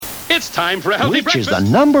It's time for a healthy breakfast. breakfast. Which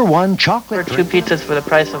is the number one chocolate for 2 pizzas for the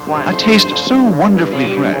price of one. A taste so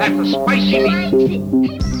wonderfully fresh. That's a spicy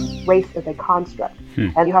meat. Race is a construct.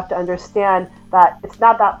 And you have to understand that it's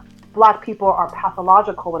not that Black people are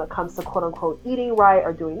pathological when it comes to quote-unquote eating right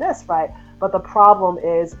or doing this right, but the problem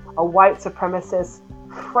is a white supremacist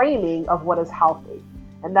framing of what is healthy.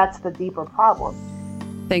 And that's the deeper problem.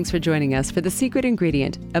 Thanks for joining us for The Secret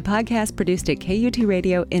Ingredient, a podcast produced at KUT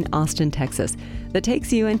Radio in Austin, Texas, that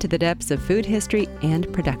takes you into the depths of food history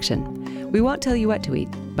and production. We won't tell you what to eat,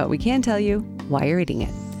 but we can tell you why you're eating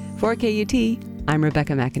it. For KUT, I'm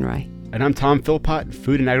Rebecca McInroy. And I'm Tom Philpott,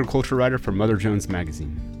 food and agriculture writer for Mother Jones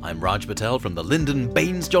Magazine. I'm Raj Patel from the Lyndon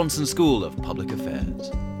Baines Johnson School of Public Affairs.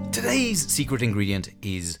 Today's secret ingredient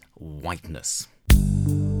is whiteness.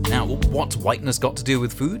 Now, what's whiteness got to do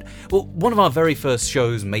with food? Well, one of our very first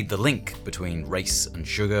shows made the link between race and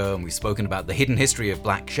sugar, and we've spoken about the hidden history of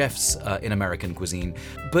black chefs in American cuisine.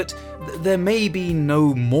 But there may be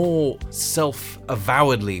no more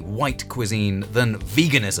self-avowedly white cuisine than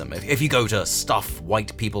veganism. If you go to stuff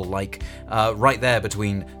white people like, right there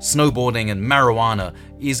between snowboarding and marijuana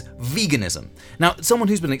is veganism. Now, someone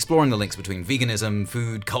who's been exploring the links between veganism,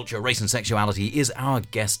 food, culture, race and sexuality is our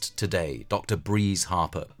guest today, Dr. Breeze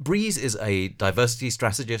Harper. Breeze is a diversity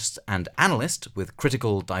strategist and analyst with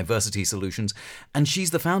Critical Diversity Solutions, and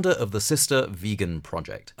she's the founder of the Sister Vegan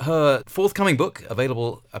Project. Her forthcoming book,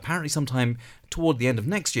 available apparently sometime toward the end of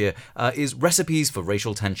next year, is Recipes for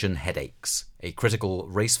Racial Tension Headaches, a critical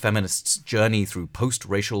race feminist's journey through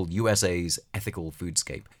post-racial USA's ethical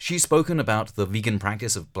foodscape. She's spoken about the vegan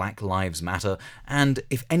practice of Black Lives Matter, and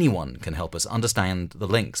if anyone can help us understand the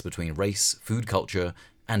links between race, food culture,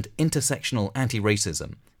 and intersectional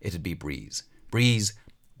anti-racism, it'd be Breeze. Breeze,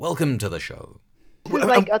 welcome to the show. This is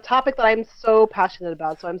like a topic that I'm so passionate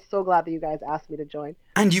about, so I'm so glad that you guys asked me to join.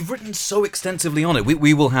 And you've written so extensively on it.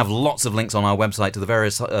 We will have lots of links on our website to the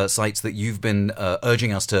various sites that you've been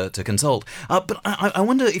urging us to consult. But I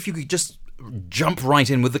wonder if you could just jump right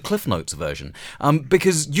in with the Cliff Notes version,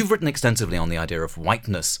 because you've written extensively on the idea of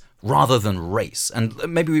whiteness rather than race. And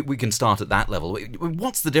maybe we can start at that level.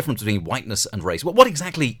 What's the difference between whiteness and race? What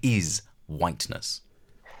exactly is whiteness?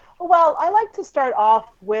 Well, I like to start off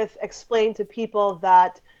with explain to people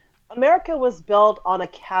that America was built on a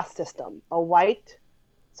caste system, a white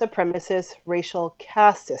supremacist racial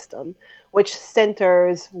caste system, which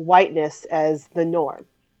centers whiteness as the norm.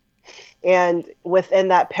 And within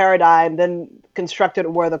that paradigm, then constructed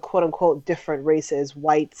were the quote unquote different races,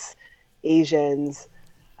 whites, Asians,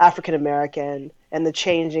 African American, and the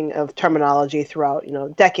changing of terminology throughout,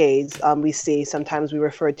 decades. We see sometimes we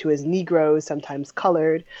refer to as Negroes, sometimes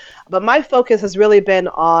colored. But my focus has really been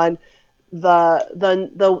on the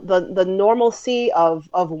normalcy of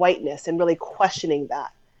whiteness and really questioning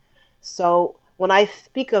that. So when I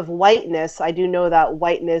speak of whiteness, I do know that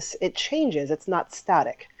whiteness, it changes. It's not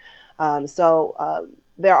static.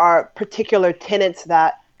 There are particular tenets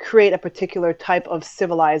that create a particular type of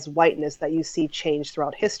civilized whiteness that you see change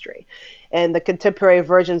throughout history. And the contemporary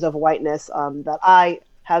versions of whiteness that I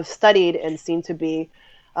have studied and seen to be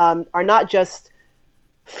are not just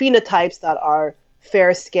phenotypes that are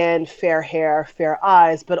fair skin, fair hair, fair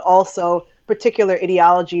eyes, but also particular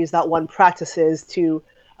ideologies that one practices to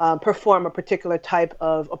perform a particular type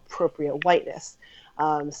of appropriate whiteness.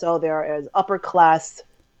 So there is upper class,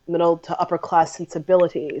 middle to upper class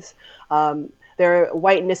sensibilities.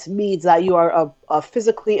 Whiteness means that you are a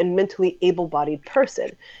physically and mentally able-bodied person.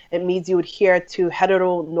 It means you adhere to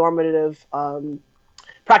heteronormative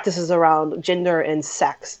practices around gender and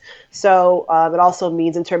sex. So it also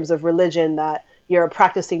means in terms of religion that you're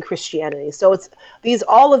practicing Christianity. So it's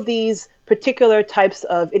all of these particular types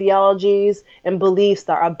of ideologies and beliefs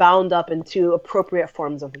that are bound up into appropriate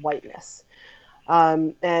forms of whiteness.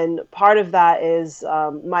 And part of that is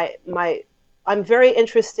I'm very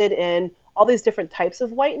interested in all these different types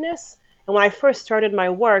of whiteness. And when I first started my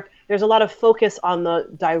work, there's a lot of focus on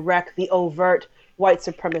the overt white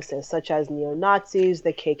supremacists, such as neo-Nazis,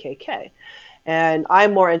 the KKK. And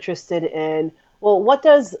I'm more interested in, well, what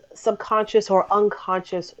does subconscious or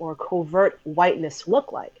unconscious or covert whiteness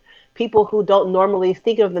look like? People who don't normally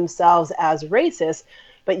think of themselves as racist,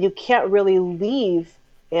 but you can't really leave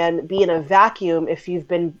and be in a vacuum if you've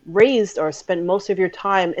been raised or spent most of your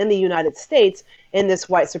time in the United States in this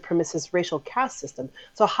white supremacist racial caste system.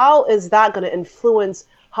 So how is that going to influence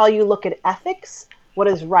how you look at ethics, what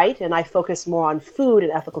is right? And I focus more on food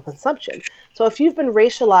and ethical consumption. So if you've been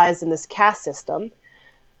racialized in this caste system,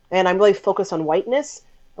 and I'm really focused on whiteness,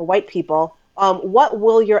 white people, what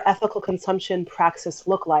will your ethical consumption praxis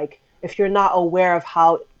look like if you're not aware of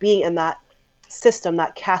how being in that system,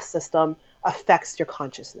 that caste system, affects your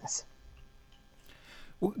consciousness.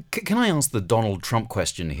 Well, can I ask the Donald Trump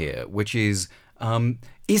question here, which is,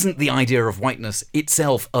 isn't the idea of whiteness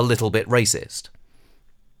itself a little bit racist?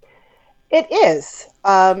 It is.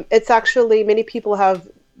 It's actually, many people have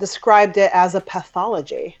described it as a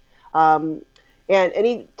pathology. And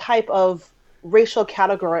any type of racial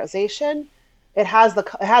categorization, it has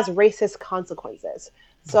racist consequences.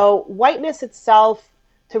 So whiteness itself,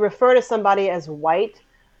 to refer to somebody as white,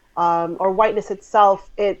 or whiteness itself,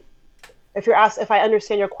 if I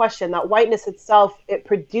understand your question, that whiteness itself, it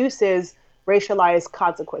produces racialized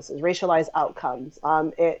consequences, racialized outcomes.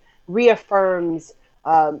 It reaffirms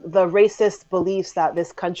the racist beliefs that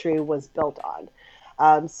this country was built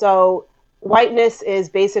on. So whiteness is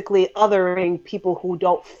basically othering people who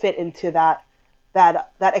don't fit into that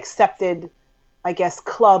accepted, I guess,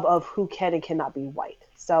 club of who can and cannot be white.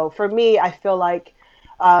 So for me, I feel like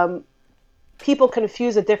people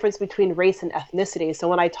confuse the difference between race and ethnicity. So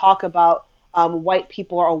when I talk about white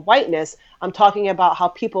people or whiteness, I'm talking about how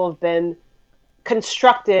people have been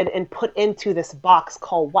constructed and put into this box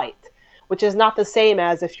called white, which is not the same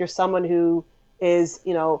as if you're someone who is,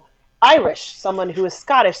 Irish, someone who is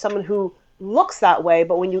Scottish, someone who looks that way.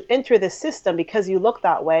 But when you enter this system, because you look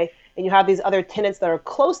that way and you have these other tenets that are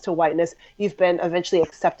close to whiteness, you've been eventually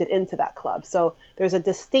accepted into that club. So there's a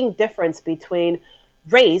distinct difference between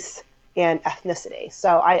race and ethnicity.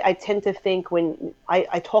 So I tend to think when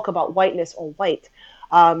I talk about whiteness or white,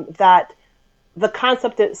 that the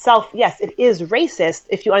concept itself, yes, it is racist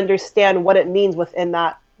if you understand what it means within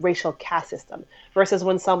that racial caste system, versus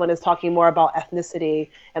when someone is talking more about ethnicity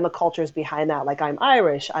and the cultures behind that, like I'm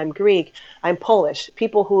Irish, I'm Greek, I'm Polish,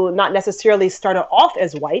 people who not necessarily started off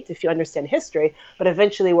as white, if you understand history, but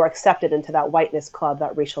eventually were accepted into that whiteness club,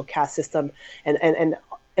 that racial caste system, and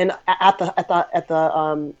at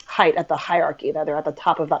the height, at the hierarchy, that they're at the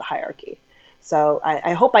top of that hierarchy. So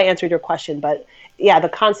I hope I answered your question, but yeah, the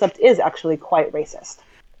concept is actually quite racist.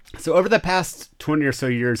 So over the past 20 or so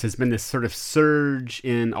years has been this sort of surge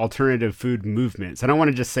in alternative food movements. I don't want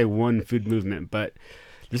to just say one food movement, but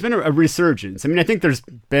there's been a resurgence. I mean, I think there's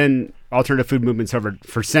been alternative food movements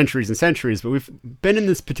for centuries and centuries, but we've been in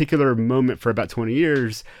this particular moment for about 20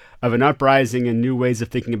 years of an uprising and new ways of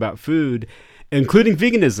thinking about food, including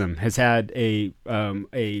veganism has had a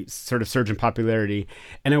sort of surge in popularity.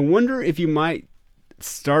 And I wonder if you might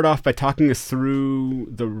start off by talking us through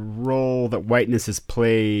the role that whiteness has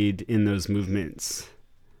played in those movements.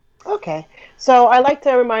 Okay. So I like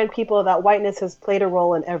to remind people that whiteness has played a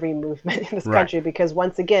role in every movement in this country, because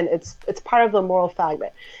once again, it's part of the moral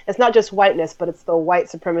fabric. It's not just whiteness, but it's the white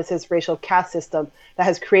supremacist racial caste system that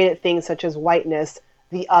has created things such as whiteness,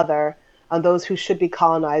 the other, those who should be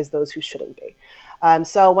colonized, those who shouldn't be.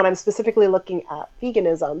 So when I'm specifically looking at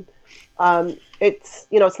veganism, it's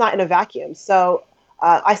not in a vacuum. So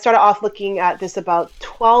I started off looking at this about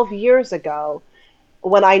 12 years ago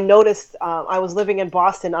when I noticed I was living in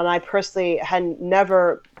Boston, and I personally had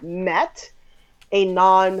never met a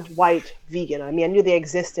non-white vegan. I mean, I knew they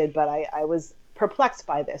existed, but I was perplexed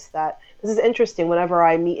by this, that this is interesting. Whenever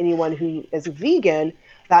I meet anyone who is vegan,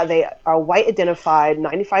 that they are white identified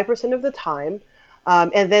 95% of the time.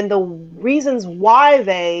 And then the reasons why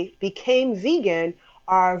they became vegan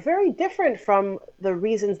are very different from the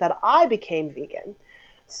reasons that I became vegan.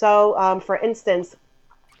 So, for instance,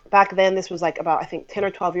 back then, this was like about, I think, 10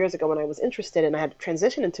 or 12 years ago when I was interested and I had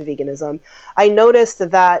transitioned into veganism, I noticed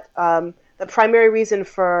that the primary reason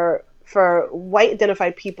for white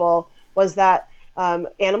identified people was that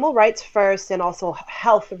animal rights first, and also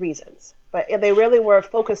health reasons. But they really were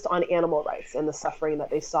focused on animal rights and the suffering that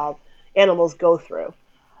they saw animals go through.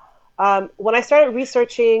 When I started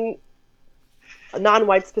researching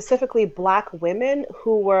non-white, specifically Black women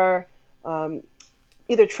who were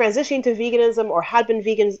either transitioning to veganism or had been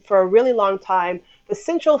vegan for a really long time, the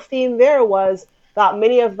central theme there was that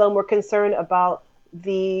many of them were concerned about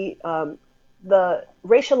the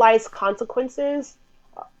racialized consequences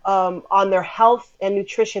on their health and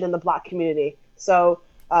nutrition in the Black community. So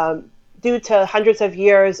due to hundreds of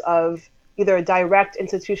years of either direct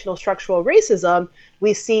institutional structural racism,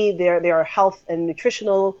 we see there are health and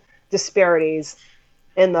nutritional disparities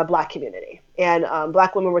in the Black community. And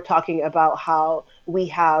Black women were talking about how we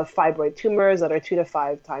have fibroid tumors that are 2 to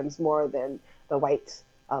 5 times more than the white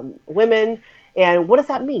women. And what does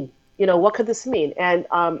that mean? What could this mean? And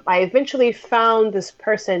I eventually found this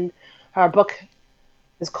person, her book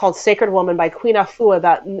is called Sacred Woman by Queen Afua,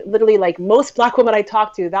 that literally, like most Black women I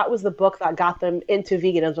talked to, that was the book that got them into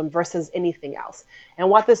veganism versus anything else. And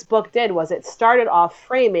what this book did was it started off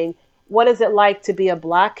framing what is it like to be a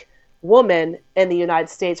Black woman in the United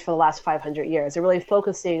States for the last 500 years. They're really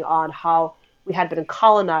focusing on how we had been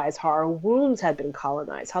colonized, how our wombs had been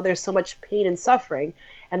colonized, how there's so much pain and suffering,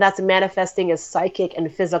 and that's manifesting as psychic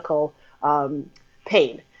and physical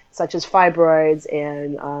pain, such as fibroids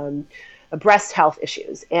and breast health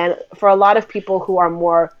issues. And for a lot of people who are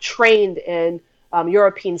more trained in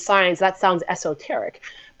European science, that sounds esoteric.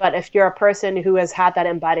 But if you're a person who has had that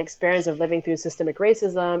embodied experience of living through systemic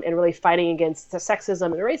racism and really fighting against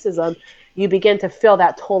sexism and racism, you begin to feel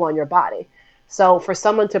that toll on your body. So for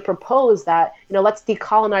someone to propose that, let's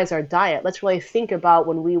decolonize our diet, let's really think about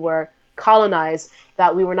when we were colonized,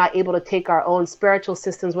 that we were not able to take our own spiritual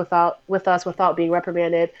systems with us without being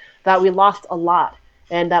reprimanded, that we lost a lot,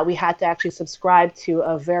 and that we had to actually subscribe to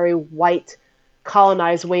a very white,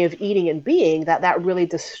 colonized way of eating and being, that really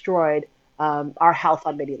destroyed our health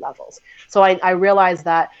on many levels. So I realized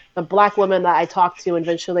that the Black woman that I talked to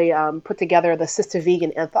eventually put together the Sister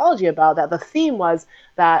Vegan anthology about that. The theme was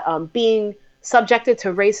that being subjected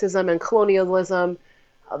to racism and colonialism,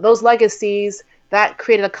 those legacies, that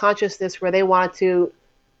created a consciousness where they wanted to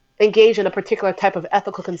engage in a particular type of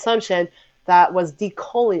ethical consumption that was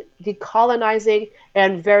decolonizing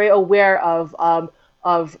and very aware of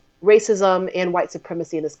racism and white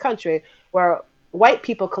supremacy in this country, where white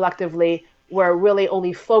people collectively were really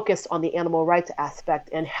only focused on the animal rights aspect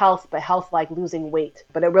and health, but health like losing weight.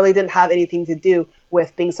 But it really didn't have anything to do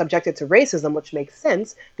with being subjected to racism, which makes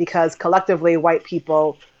sense because collectively white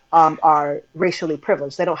people are racially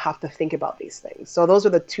privileged. They don't have to think about these things. So those are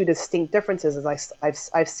the two distinct differences as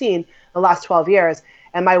I've seen the last 12 years.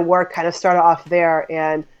 And my work kind of started off there.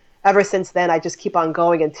 And ever since then, I just keep on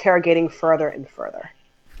going, interrogating further and further.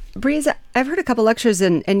 Breeze, I've heard a couple lectures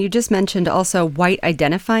and you just mentioned also white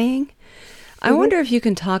identifying. I wonder if you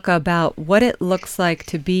can talk about what it looks like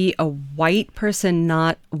to be a white person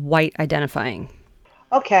not white identifying.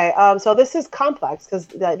 Okay, so this is complex because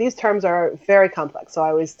these terms are very complex. So I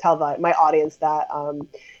always tell my audience that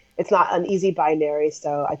it's not an easy binary.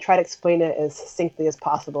 So I try to explain it as succinctly as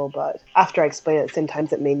possible. But after I explain it,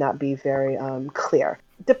 sometimes it may not be very clear.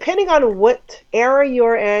 Depending on what era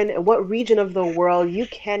you're in and what region of the world, you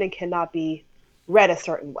can and cannot be read a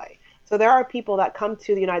certain way. So there are people that come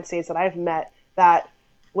to the United States that I've met that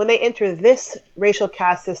when they enter this racial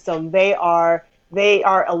caste system, they are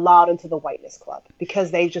allowed into the whiteness club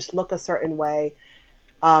because they just look a certain way.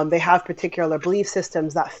 They have particular belief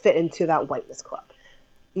systems that fit into that whiteness club.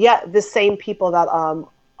 Yet the same people that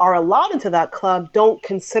are allowed into that club don't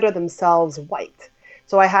consider themselves white.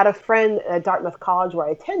 So I had a friend at Dartmouth College where I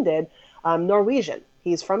attended, Norwegian.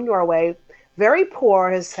 He's from Norway, very poor.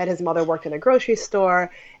 His mother worked in a grocery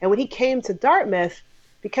store. And when he came to Dartmouth,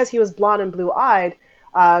 because he was blonde and blue-eyed,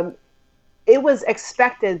 it was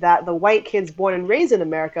expected that the white kids born and raised in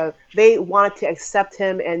America, they wanted to accept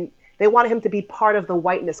him and they wanted him to be part of the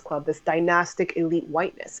whiteness club, this dynastic elite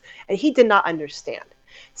whiteness. And he did not understand.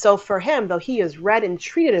 So for him, though he is read and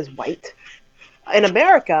treated as white, in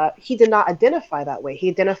America, he did not identify that way. He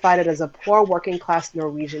identified it as a poor working class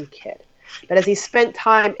Norwegian kid. But as he spent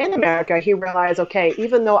time in America, he realized, okay,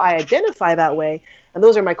 even though I identify that way, and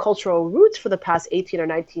those are my cultural roots for the past 18 or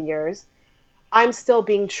 19 years, I'm still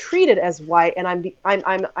being treated as white, and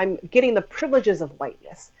I'm getting the privileges of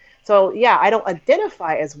whiteness. So yeah, I don't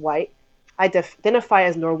identify as white. I identify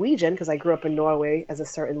as Norwegian because I grew up in Norway as a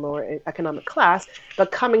certain lower economic class.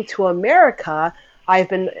 But coming to America, I've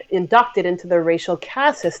been inducted into the racial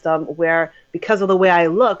caste system where, because of the way I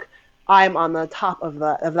look, I'm on the top of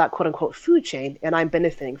that quote unquote food chain, and I'm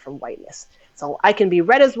benefiting from whiteness. So I can be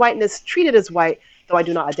read as whiteness, treated as white, though I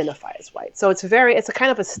do not identify as white. So it's a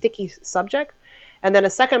kind of a sticky subject. And then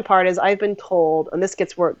a second part is I've been told, and this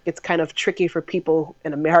gets kind of tricky for people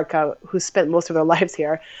in America who spent most of their lives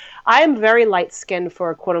here. I am very light skinned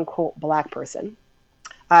for a quote unquote black person.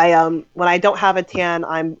 When I don't have a tan,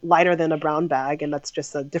 I'm lighter than a brown bag, and that's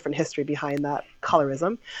just a different history behind that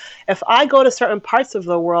colorism. If I go to certain parts of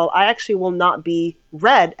the world, I actually will not be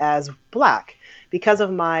read as black because of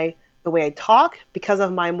the way I talk, because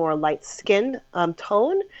of my more light skin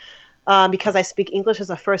tone. Because I speak English as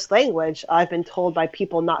a first language, I've been told by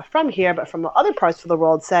people not from here, but from other parts of the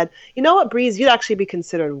world, said, you know what, Breeze, you'd actually be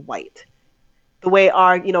considered white. The way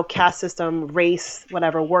our, caste system, race,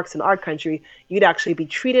 whatever works in our country, you'd actually be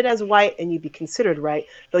treated as white and you'd be considered white,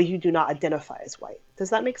 though you do not identify as white. Does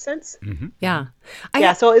that make sense? Mm-hmm.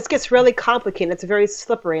 Yeah. So it gets really complicated. It's very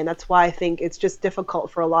slippery, and that's why I think it's just difficult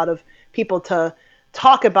for a lot of people to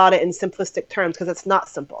talk about it in simplistic terms, because it's not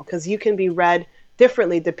simple, because you can be read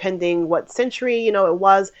differently depending what century it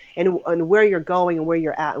was and where you're going and where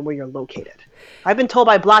you're at and where you're located. I've been told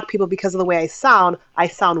by black people, because of the way I sound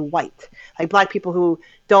white. Like black people who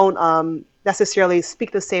don't necessarily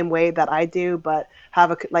speak the same way that I do, but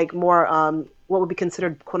have more what would be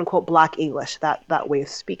considered quote unquote Black English, that way of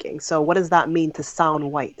speaking. So what does that mean to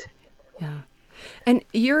sound white? Yeah. And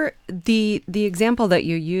the example that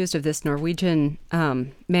you used of this Norwegian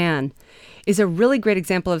man is a really great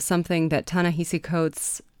example of something that Ta-Nehisi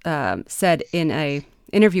Coates said in a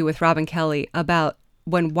interview with Robin Kelly about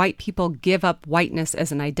when white people give up whiteness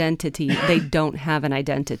as an identity, they don't have an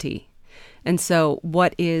identity. And so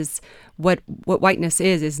what whiteness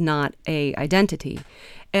is not a identity.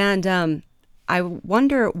 And I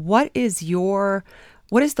wonder, what is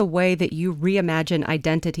the way that you reimagine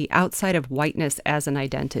identity outside of whiteness as an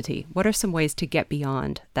identity? What are some ways to get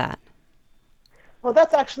beyond that? Well,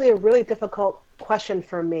 that's actually a really difficult question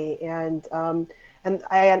for me. And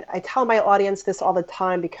I tell my audience this all the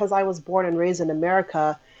time, because I was born and raised in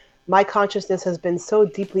America. My consciousness has been so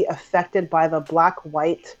deeply affected by the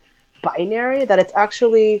black-white binary that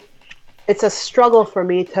it's a struggle for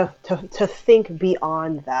me to think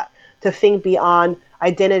beyond that, to think beyond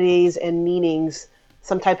identities and meanings,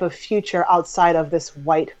 some type of future outside of this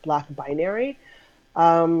white-black binary.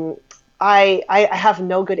 I have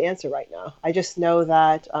no good answer right now. I just know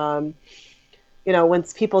that, when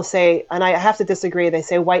people say, and I have to disagree, they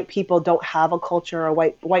say white people don't have a culture, or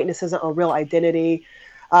whiteness isn't a real identity,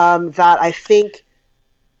 that I think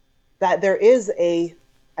that there is a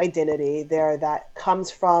identity there that comes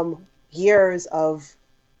from years of,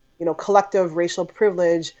 collective racial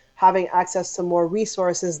privilege, having access to more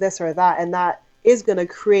resources, this or that, and that is going to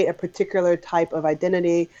create a particular type of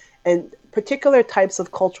identity and particular types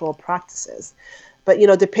of cultural practices. But,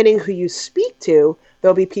 depending who you speak to,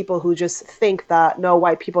 there'll be people who just think that, no,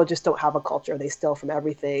 white people just don't have a culture. They steal from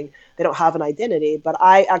everything. They don't have an identity. But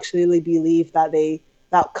I actually believe that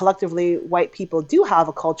that collectively white people do have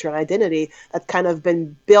a culture and identity that's kind of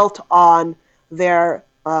been built on their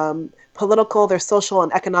political, their social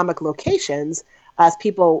and economic locations as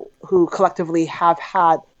people who collectively have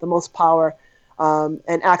had the most power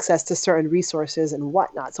and access to certain resources and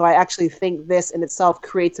whatnot. So I actually think this in itself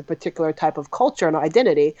creates a particular type of culture and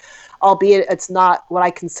identity, albeit it's not what I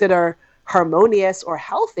consider harmonious or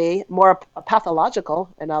healthy, more pathological.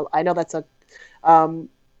 And I know that's a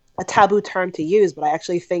taboo term to use, but I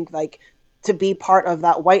actually think to be part of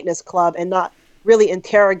that whiteness club and not really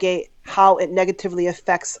interrogate how it negatively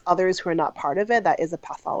affects others who are not part of it, that is a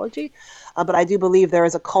pathology. But I do believe there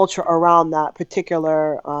is a culture around that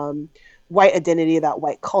particular white identity, that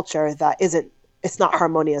white culture, that it's not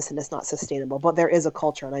harmonious and it's not sustainable, but there is a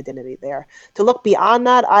culture and identity there. To look beyond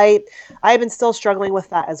that, I've been still struggling with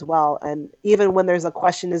that as well. And even when there's a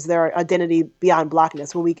question, is there identity beyond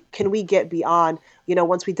Blackness? Can we get beyond,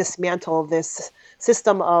 once we dismantle this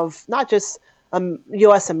system of not just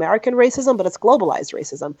U.S. American racism, but it's globalized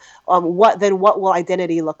racism. What will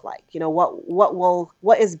identity look like?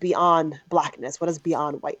 What is beyond Blackness? What is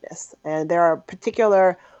beyond whiteness? And there are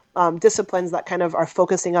particular disciplines that kind of are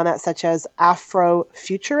focusing on that, such as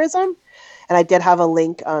Afrofuturism. And I did have a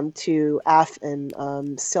link to Af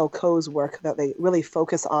and Sil Ko's work that they really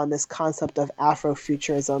focus on this concept of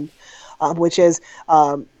Afrofuturism, which is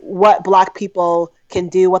what Black people can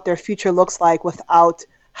do, what their future looks like without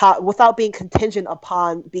being contingent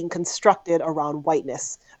upon being constructed around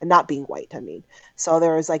whiteness and not being white, So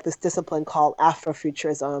there is this discipline called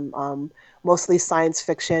Afrofuturism, mostly science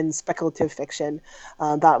fiction, speculative fiction,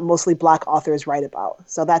 that mostly Black authors write about.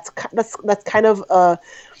 So that's kind of a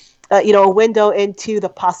window into the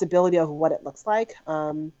possibility of what it looks like.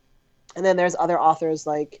 And then there's other authors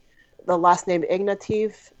like the last name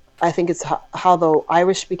Ignatieff. I think it's how the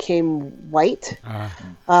Irish became white.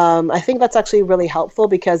 I think that's actually really helpful,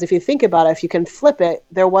 because if you think about it, if you can flip it,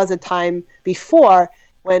 there was a time before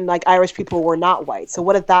when Irish people were not white. So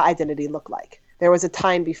what did that identity look like? There was a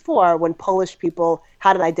time before when Polish people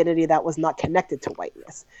had an identity that was not connected to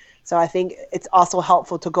whiteness. So I think it's also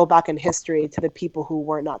helpful to go back in history to the people who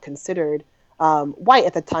were not considered white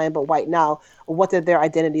at the time, but white now. What did their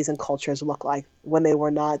identities and cultures look like when they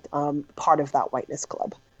were not part of that whiteness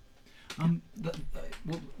club?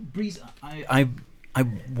 Breeze, I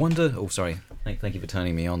wonder. Oh, sorry. Thank you for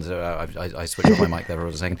turning me on. So I switched off my mic there for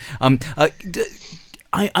a second.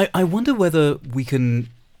 I wonder whether we can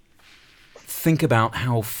think about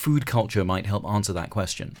how food culture might help answer that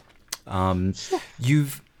question.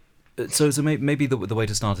 You've so maybe the way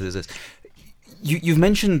to start it is this. You've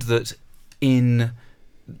mentioned that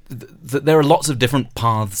that there are lots of different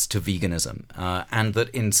paths to veganism, and that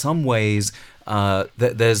in some ways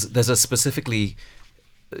there's a specifically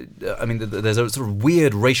I mean, there's a sort of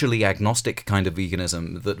weird racially agnostic kind of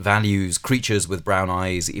veganism that values creatures with brown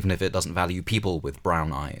eyes, even if it doesn't value people with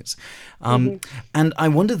brown eyes. And I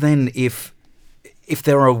wonder then if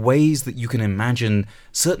there are ways that you can imagine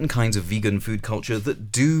certain kinds of vegan food culture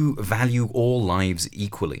that do value all lives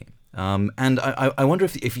equally. And I wonder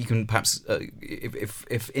if you can perhaps,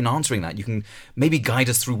 if in answering that, you can maybe guide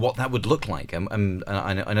us through what that would look like. And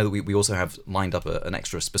I know that we also have lined up an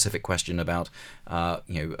extra specific question about,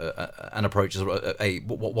 an approach,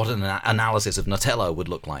 what an analysis of Nutella would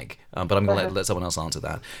look like. But I'm going to let someone else answer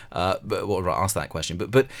that, or ask that question.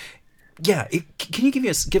 But yeah, can you give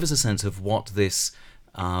us a sense of what this,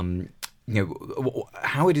 how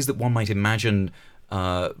it is that one might imagine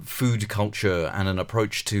food culture and an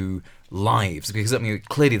approach to lives, because I mean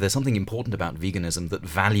clearly there's something important about veganism that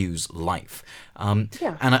values life, and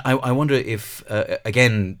I wonder if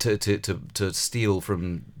again to steal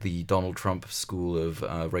from the Donald Trump school of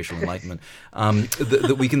racial enlightenment,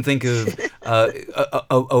 that we can think of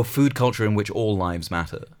a food culture in which all lives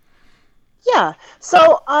matter. Yeah.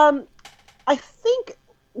 So I think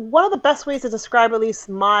one of the best ways to describe at least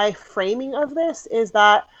my framing of this is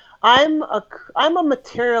that I'm a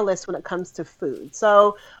materialist when it comes to food.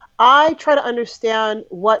 So I try to understand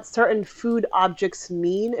what certain food objects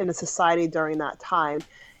mean in a society during that time,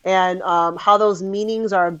 and how those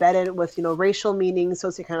meanings are embedded with, racial meanings,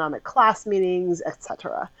 socioeconomic class meanings,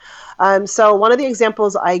 etc. So one of the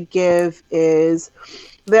examples I give is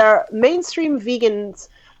their mainstream vegans.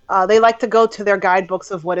 They like to go to their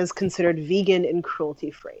guidebooks of what is considered vegan and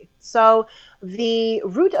cruelty-free. So the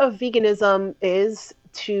root of veganism is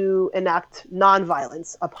to enact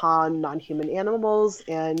nonviolence upon non-human animals,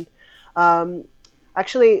 and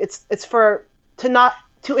actually it's to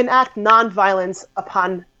enact nonviolence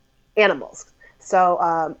upon animals.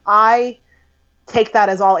 So I take that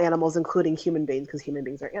as all animals, including human beings, because human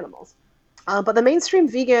beings are animals. But the mainstream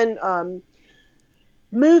vegan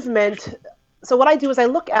movement. So what I do is I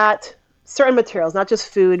look at certain materials, not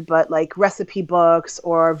just food, but like recipe books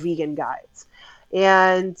or vegan guides.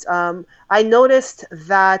 And I noticed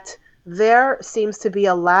that there seems to be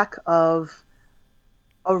a lack of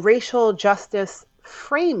a racial justice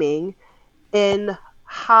framing in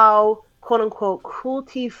how, quote unquote,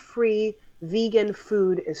 cruelty-free vegan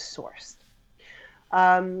food is sourced.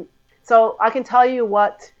 So I can tell you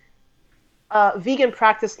what vegan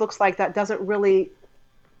practice looks like that doesn't really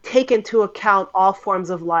take into account all forms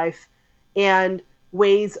of life and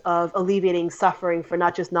ways of alleviating suffering for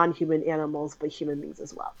not just non-human animals, but human beings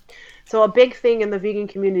as well. So a big thing in the vegan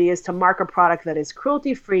community is to mark a product that is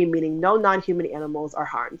cruelty-free, meaning no non-human animals are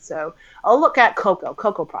harmed. So I'll look at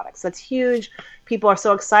cocoa products. That's huge. People are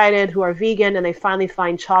so excited who are vegan, and they finally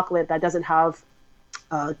find chocolate that doesn't have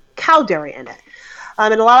cow dairy in it.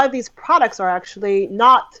 And a lot of these products are actually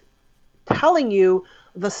not telling you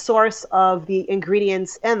the source of the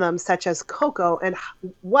ingredients in them, such as cocoa, and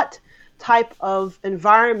what type of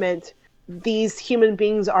environment these human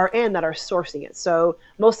beings are in that are sourcing it. So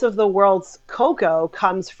most of the world's cocoa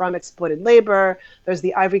comes from exploited labor. There's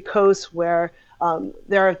the Ivory Coast, where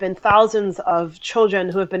there have been thousands of children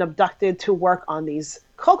who have been abducted to work on these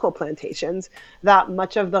cocoa plantations that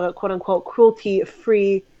much of the quote-unquote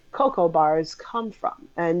cruelty-free cocoa bars come from.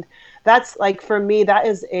 And that's, like, for me, that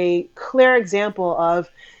is a clear example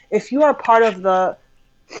of, if you are part of the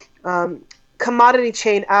commodity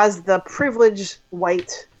chain as the privileged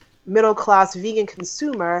white middle-class vegan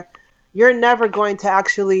consumer, you're never going to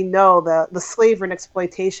actually know the slavery and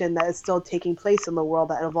exploitation that is still taking place in the world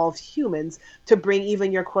that involves humans to bring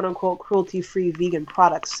even your quote-unquote cruelty-free vegan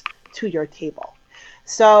products to your table.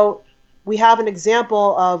 So we have an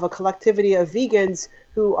example of a collectivity of vegans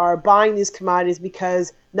who are buying these commodities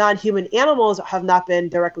because non-human animals have not been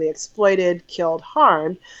directly exploited, killed,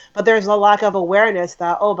 harmed, but there's a lack of awareness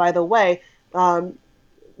that, oh, by the way,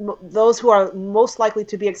 those who are most likely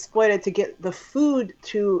to be exploited to get the food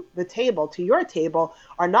to the table, to your table,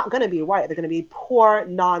 are not going to be white. They're going to be poor,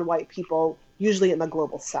 non-white people, usually in the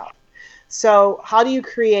global south. So how do you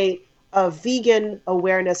create a vegan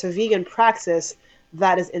awareness, a vegan praxis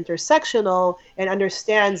that is intersectional and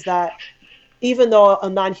understands that even though a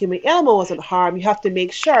non-human animal wasn't harmed, you have to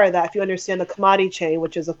make sure that if you understand the commodity chain,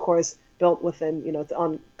 which is, of course, built within,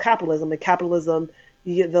 on capitalism, and capitalism,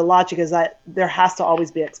 the logic is that there has to always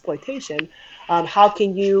be exploitation. How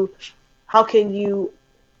can you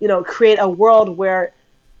create a world where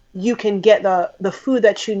you can get the food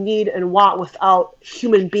that you need and want without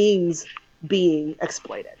human beings being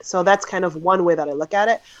exploited? So that's kind of one way that I look at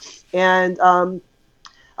it. And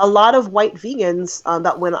a lot of white vegans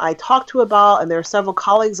that when I talk to about, and there are several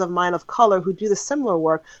colleagues of mine of color who do the similar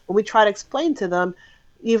work, when we try to explain to them,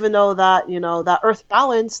 even though that, that earth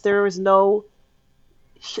balance, there is no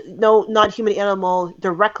non-human animal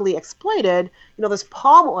directly exploited, there's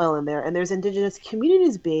palm oil in there, and there's indigenous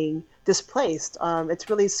communities being displaced. It's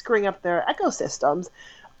really screwing up their ecosystems.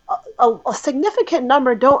 A significant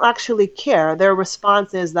number don't actually care. Their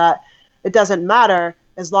response is that it doesn't matter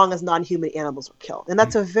as long as non-human animals are killed. And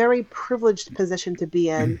that's a very privileged position to be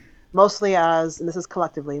in, mostly as, and this is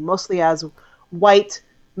collectively, mostly as white,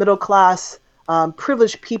 middle-class,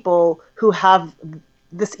 privileged people who have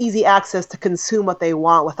this easy access to consume what they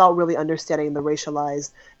want without really understanding the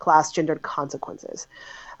racialized, class-gendered consequences.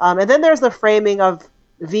 And then there's the framing of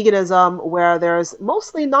veganism, where there's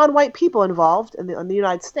mostly non-white people involved in the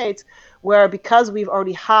United States, where because we've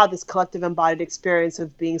already had this collective embodied experience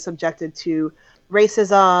of being subjected to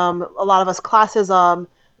racism, a lot of us classism,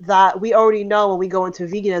 that we already know when we go into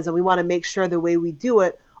veganism, we want to make sure the way we do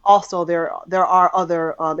it, also there are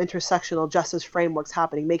other intersectional justice frameworks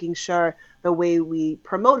happening, making sure the way we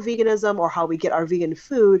promote veganism or how we get our vegan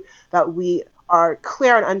food, that we are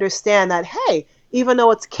clear and understand that, hey, even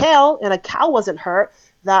though it's kale and a cow wasn't hurt,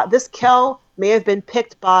 that this kale may have been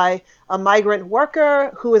picked by a migrant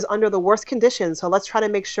worker who is under the worst conditions. So let's try to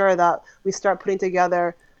make sure that we start putting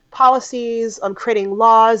together policies, creating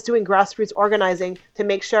laws, doing grassroots organizing to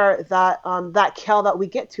make sure that that kale that we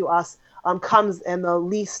get to us comes in the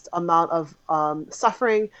least amount of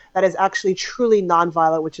suffering, that is actually truly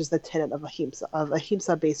nonviolent, which is the tenet of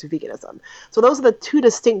ahimsa-based veganism. So those are the two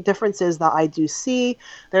distinct differences that I do see.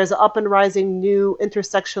 There's an up and rising new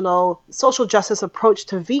intersectional social justice approach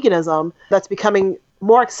to veganism that's becoming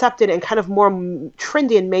more accepted and kind of more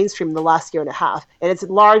trendy and mainstream in the last year and a half. And it's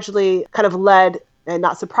largely kind of led, and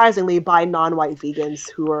not surprisingly, by non-white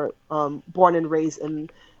vegans who are born and raised in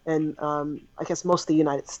I guess most of the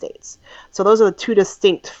United States. So those are the two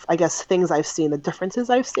distinct, I guess, things I've seen, the differences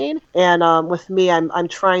I've seen. And with me, I'm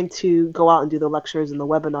trying to go out and do the lectures and the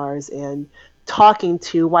webinars and talking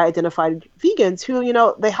to white identified vegans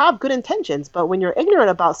who, they have good intentions, but when you're ignorant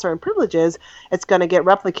about certain privileges, it's going to get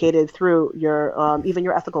replicated through your even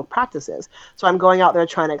your ethical practices. So I'm going out there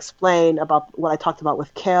trying to explain about what I talked about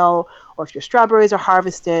with kale, or if your strawberries are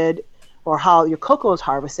harvested, or how your cocoa is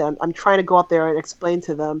harvested. I'm trying to go out there and explain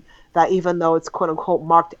to them that even though it's quote unquote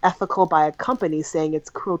marked ethical by a company saying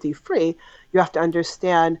it's cruelty free, you have to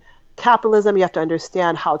understand capitalism, you have to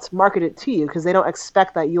understand how it's marketed to you, because they don't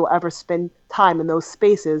expect that you'll ever spend time in those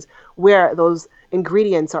spaces where those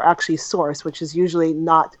ingredients are actually sourced, which is usually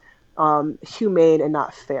not humane and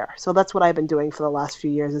not fair. So that's what I've been doing for the last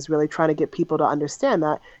few years, is really trying to get people to understand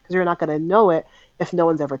that, because you're not going to know it if no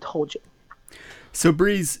one's ever told you. So,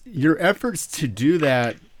 Breeze, your efforts to do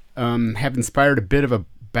that have inspired a bit of a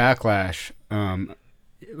backlash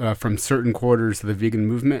from certain quarters of the vegan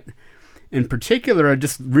movement. In particular,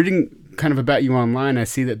 just reading kind of about you online, I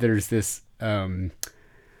see that there's this,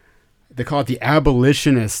 they call it the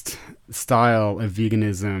abolitionist style of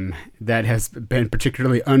veganism that has been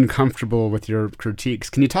particularly uncomfortable with your critiques.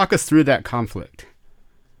 Can you talk us through that conflict?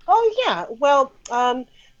 Oh, yeah. Well,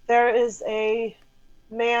 there is a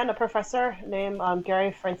professor named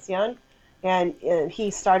Gary Francione, and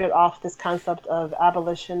he started off this concept of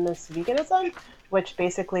abolitionist veganism, which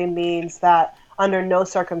basically means that under no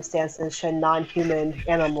circumstances should non-human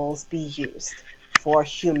animals be used for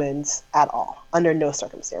humans at all, under no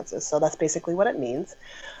circumstances. So that's basically what it means.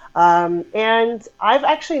 And I've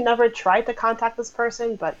actually never tried to contact this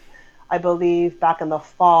person, but I believe back in the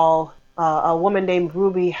fall, a woman named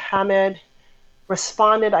Ruby Hamid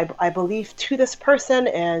responded, I believe, to this person,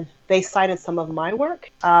 and they cited some of my work.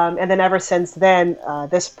 And then ever since then,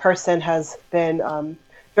 this person has been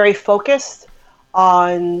very focused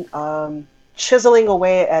on chiseling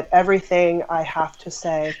away at everything I have to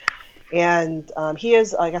say. And he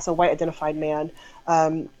is, I guess, a white identified man.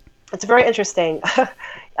 It's very interesting.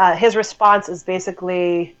 His response is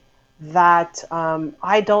basically that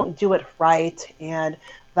I don't do it right, and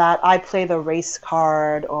that I play the race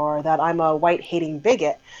card, or that I'm a white-hating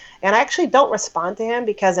bigot. And I actually don't respond to him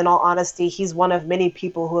because, in all honesty, he's one of many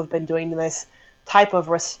people who have been doing this type of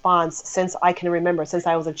response since I can remember, since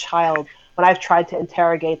I was a child, when I've tried to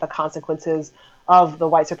interrogate the consequences of the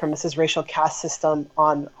white supremacist racial caste system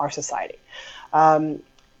on our society. And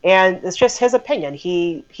it's just his opinion.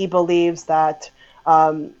 He believes that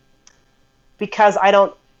because I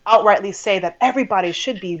don't outrightly say that everybody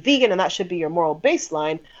should be vegan and that should be your moral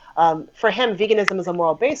baseline. For him, veganism is a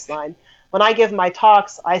moral baseline. When I give my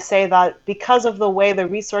talks, I say that because of the way the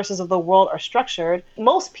resources of the world are structured,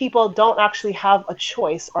 most people don't actually have a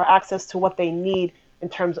choice or access to what they need in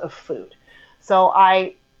terms of food. So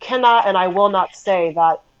I cannot and I will not say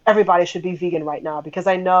that everybody should be vegan right now, because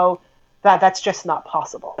I know that's just not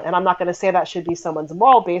possible. And I'm not going to say that should be someone's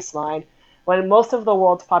moral baseline when most of the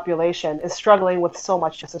world's population is struggling with so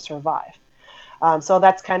much just to survive. So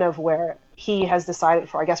that's kind of where he has decided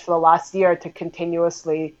for the last year to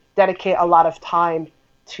continuously dedicate a lot of time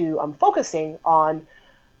to focusing on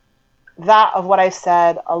that of what I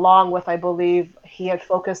said, along with, I believe, he had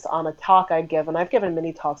focused on a talk I'd given. I've given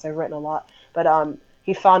many talks, I've written a lot, but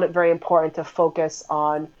he found it very important to focus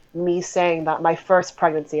on me saying that my first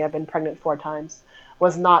pregnancy, I've been pregnant 4 times,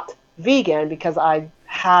 was not vegan because I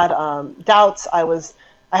had doubts.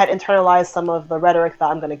 I had internalized some of the rhetoric that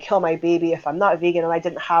I'm going to kill my baby if I'm not vegan, and I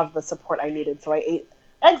didn't have the support I needed. So I ate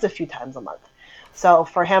eggs a few times a month. So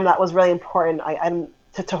for him, that was really important.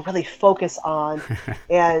 To really focus on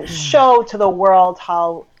and show to the world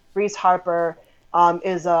how Breeze Harper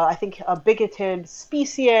is, I think, a bigoted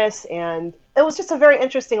speciesist. And it was just a very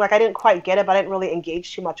interesting, I didn't quite get it, but I didn't really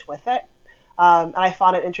engage too much with it. And I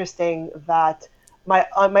found it interesting that my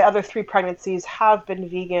other 3 pregnancies have been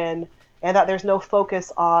vegan, and that there's no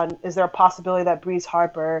focus on, is there a possibility that Breeze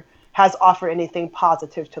Harper has offered anything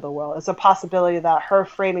positive to the world? Is there a possibility that her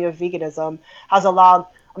framing of veganism has allowed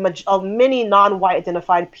many non-white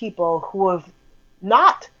identified people who have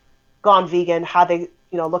not gone vegan, had they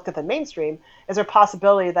looked at the mainstream? Is there a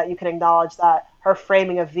possibility that you can acknowledge that her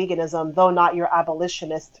framing of veganism, though not your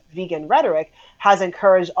abolitionist vegan rhetoric, has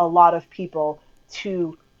encouraged a lot of people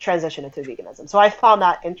to transition into veganism? So I found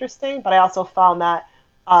that interesting, but I also found that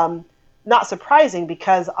not surprising,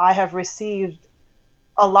 because I have received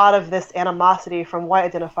a lot of this animosity from white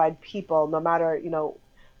identified people, no matter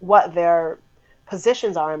what their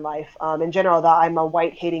positions are in life. In general, that I'm a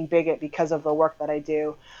white hating bigot because of the work that I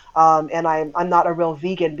do, and I'm not a real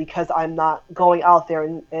vegan because I'm not going out there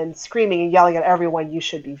and screaming and yelling at everyone, you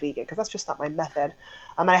should be vegan, because that's just not my method.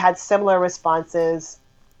 I had similar responses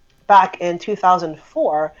back in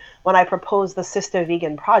 2004 when I proposed the Sister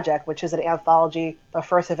Vegan Project, which is an anthology, the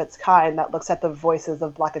first of its kind, that looks at the voices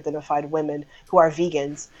of Black identified women who are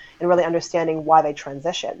vegans and really understanding why they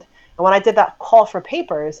transitioned. And when I did that call for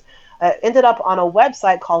papers, it ended up on a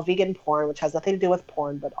website called Vegan Porn, which has nothing to do with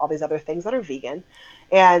porn, but all these other things that are vegan.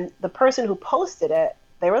 And the person who posted it,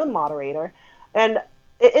 they were the moderator, and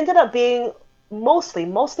it ended up being mostly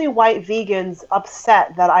white vegans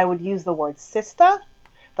upset that I would use the word sister,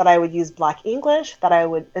 that I would use Black English, that I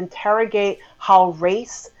would interrogate how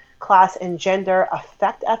race, class, and gender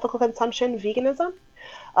affect ethical consumption veganism.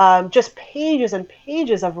 Just pages and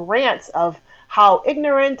pages of rants of how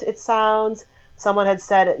ignorant it sounds. Someone had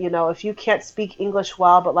said, if you can't speak English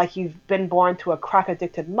well, but you've been born to a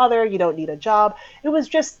crack-addicted mother, you don't need a job. It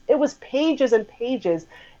was pages and pages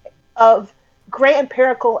of great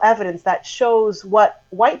empirical evidence that shows what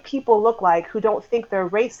white people look like who don't think they're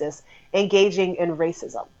racist, engaging in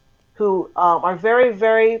racism, who are very,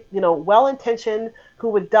 very, well-intentioned, who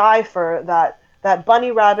would die for that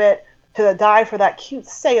bunny rabbit, to die for that cute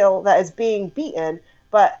sail that is being beaten,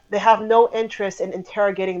 but they have no interest in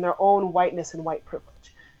interrogating their own whiteness and white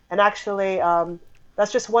privilege. And actually,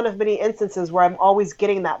 that's just one of many instances where I'm always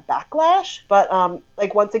getting that backlash. But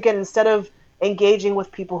once again, instead of engaging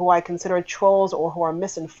with people who I consider trolls or who are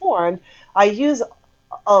misinformed, I use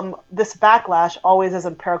this backlash always as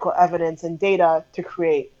empirical evidence and data to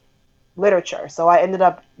create literature. So I ended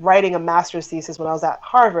up writing a master's thesis when I was at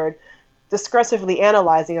Harvard, discursively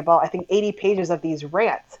analyzing about, I think, 80 pages of these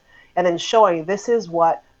rants, and then showing this is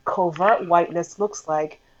what covert whiteness looks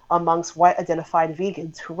like amongst white identified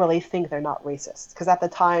vegans who really think they're not racist. Because at the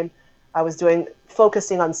time I was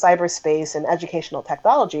focusing on cyberspace and educational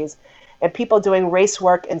technologies, and people doing race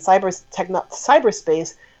work in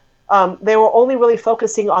cyberspace, they were only really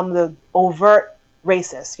focusing on the overt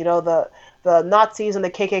racists, the Nazis and the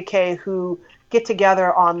KKK who get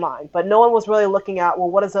together online. But no one was really looking at, well,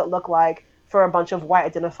 what does it look like for a bunch of white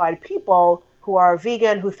identified people who are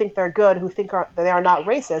vegan, who think they're good, who think they are not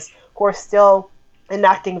racist, who are still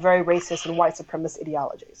enacting very racist and white supremacist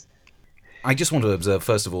ideologies. I just want to observe,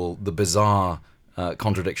 first of all, the bizarre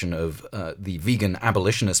contradiction of the vegan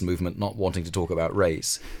abolitionist movement not wanting to talk about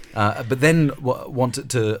race, but then wanted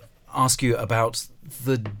to ask you about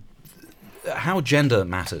how gender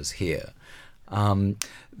matters here.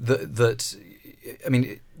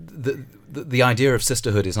 The idea of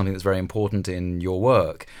sisterhood is something that's very important in your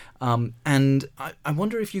work, and I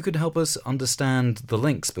wonder if you could help us understand the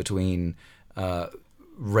links between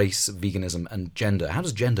race, veganism, and gender. How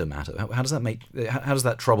does gender matter? How does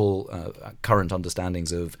that trouble current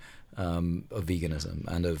understandings of veganism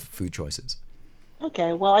and of food choices?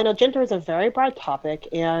 Okay, well, I know gender is a very broad topic,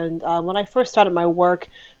 and when I first started my work,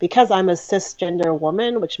 because I'm a cisgender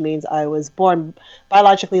woman, which means I was born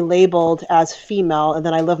biologically labeled as female, and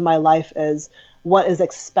then I live my life as what is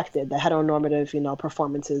expected, the heteronormative,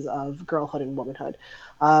 performances of girlhood and womanhood.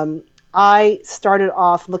 I started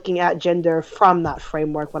off looking at gender from that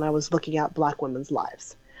framework when I was looking at Black women's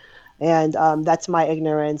lives. And that's my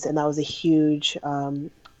ignorance, and that was a huge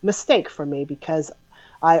mistake for me because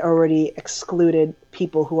I already excluded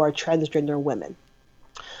people who are transgender women.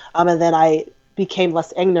 And then I became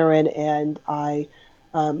less ignorant, and I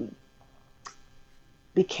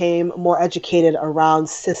became more educated around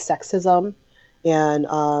cissexism and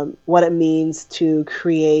what it means to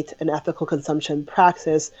create an ethical consumption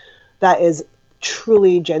praxis that is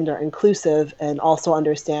truly gender inclusive, and also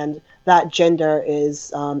understand that gender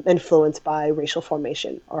is influenced by racial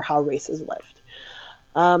formation or how race is lived.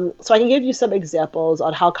 So I can give you some examples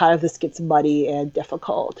on how kind of this gets muddy and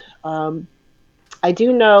difficult. I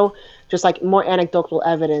do know, just like more anecdotal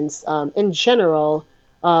evidence, in general,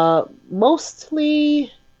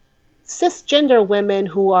 mostly cisgender women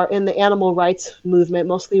who are in the animal rights movement,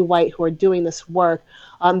 mostly white, who are doing this work,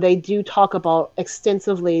 they do talk about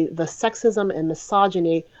extensively the sexism and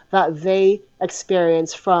misogyny that they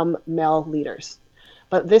experience from male leaders.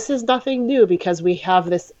 But this is nothing new because we have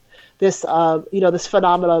this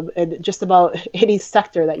phenomenon in just about any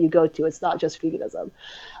sector that you go to. It's not just veganism.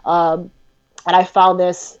 And I found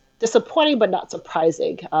this disappointing but not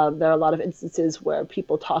surprising. There are a lot of instances where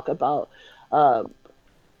people talk about,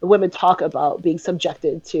 women talk about being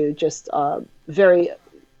subjected to just very,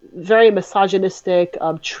 very misogynistic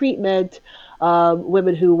treatment,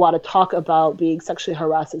 women who want to talk about being sexually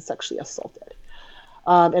harassed and sexually assaulted.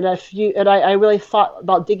 I really thought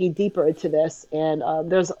about digging deeper into this, and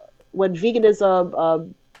when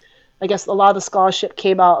veganism, I guess a lot of the scholarship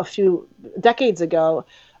came out a few decades ago,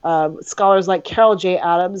 scholars like Carol J.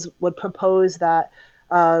 Adams would propose that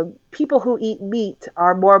people who eat meat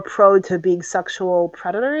are more prone to being sexual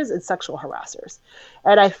predators and sexual harassers.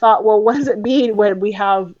 And I thought, well, what does it mean when we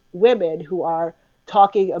have women who are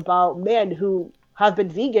talking about men who have been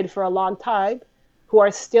vegan for a long time, who are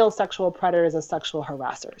still sexual predators and sexual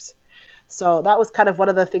harassers? So that was kind of one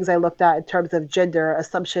of the things I looked at in terms of gender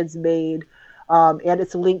assumptions made, and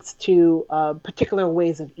its links to particular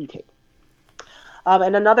ways of eating.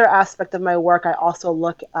 And another aspect of my work, I also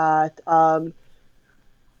look at the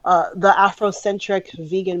Afrocentric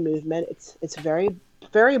vegan movement. It's very,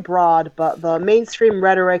 very broad, but the mainstream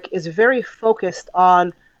rhetoric is very focused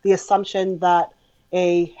on the assumption that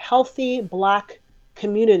a healthy Black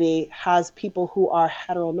community has people who are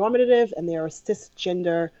heteronormative and they are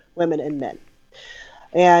cisgender women and men.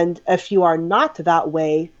 And if you are not that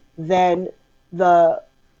way, then the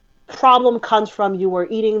problem comes from you are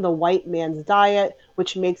eating the white man's diet,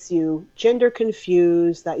 which makes you gender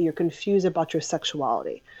confused, that you're confused about your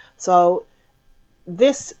sexuality. So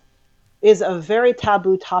this is a very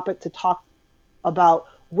taboo topic to talk about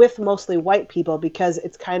with mostly white people, because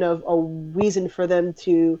it's kind of a reason for them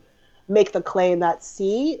to make the claim that,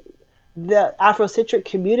 see, the Afrocentric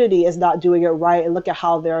community is not doing it right, and look at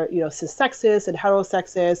how they're, cissexist and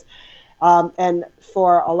heterosexist, and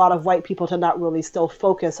for a lot of white people to not really still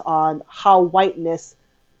focus on how whiteness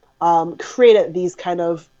created these kind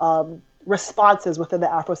of responses within the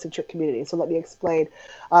Afrocentric community. So let me explain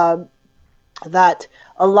that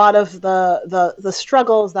a lot of the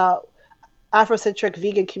struggles that Afrocentric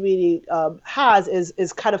vegan community has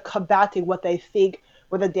is kind of combating what they think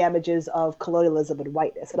were the damages of colonialism and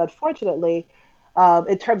whiteness. And unfortunately,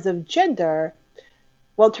 in terms of gender,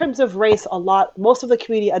 well, in terms of race, most of the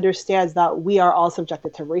community understands that we are all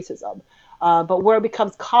subjected to racism. But where it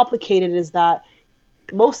becomes complicated is that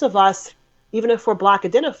most of us, even if we're Black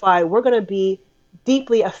identified, we're going to be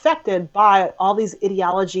deeply affected by all these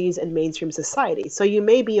ideologies in mainstream society. So you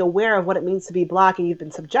may be aware of what it means to be Black and you've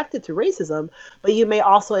been subjected to racism, but you may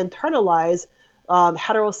also internalize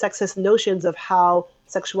heterosexist notions of how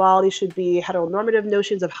sexuality should be, heteronormative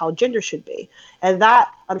notions of how gender should be. And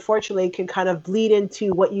that, unfortunately, can kind of bleed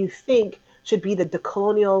into what you think should be the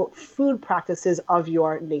decolonial food practices of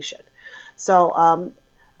your nation. So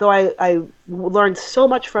though I learned so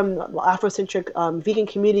much from the Afrocentric vegan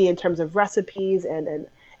community in terms of recipes and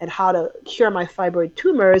how to cure my fibroid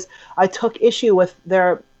tumors, I took issue with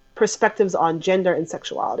their perspectives on gender and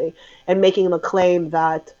sexuality, and making the claim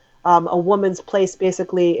that a woman's place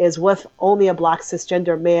basically is with only a Black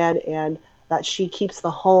cisgender man, and that she keeps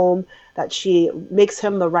the home, that she makes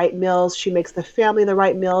him the right meals, she makes the family the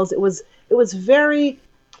right meals. It was very,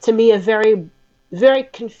 to me, a very, very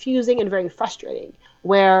confusing and very frustrating,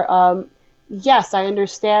 where yes, I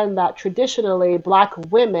understand that traditionally Black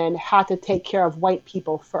women had to take care of white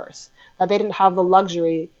people first, that they didn't have the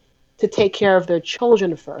luxury to take care of their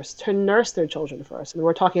children first, to nurse their children first. And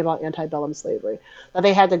we're talking about antebellum slavery, that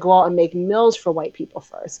they had to go out and make meals for white people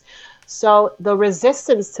first. So the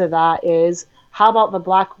resistance to that is, how about the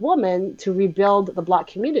Black woman to rebuild the Black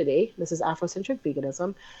community? This is Afrocentric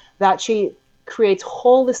veganism, that she creates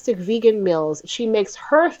holistic vegan meals. She makes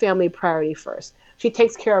her family priority first. She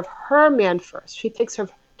takes care of her man first. She takes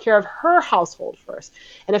care of her household first.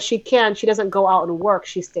 And if she can, she doesn't go out and work,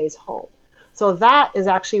 she stays home. So that is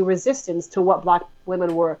actually resistance to what Black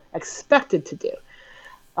women were expected to do.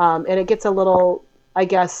 And it gets a little, I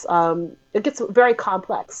guess, it gets very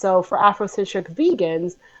complex. So for Afrocentric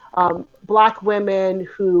vegans, Black women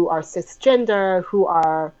who are cisgender, who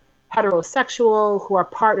are heterosexual, who are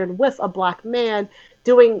partnered with a Black man,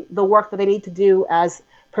 doing the work that they need to do as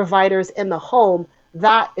providers in the home,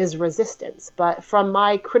 that is resistance. But from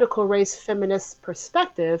my critical race feminist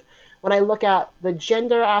perspective, when I look at the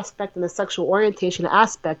gender aspect and the sexual orientation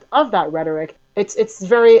aspect of that rhetoric, it's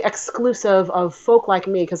very exclusive of folk like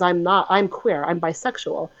me, because I'm queer, I'm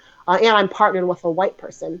bisexual, and I'm partnered with a white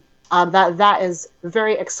person. That is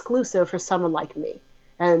very exclusive for someone like me.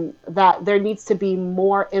 And that there needs to be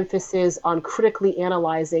more emphasis on critically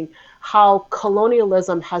analyzing how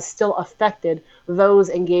colonialism has still affected those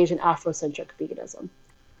engaged in Afrocentric veganism.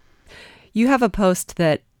 You have a post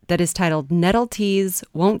that is titled "Nettle Teas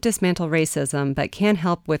Won't Dismantle Racism, but Can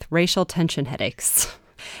Help with Racial Tension Headaches."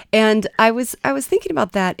 And I was thinking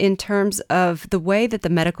about that in terms of the way that the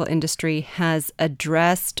medical industry has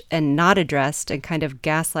addressed and not addressed and kind of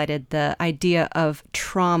gaslighted the idea of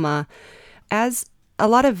trauma, as a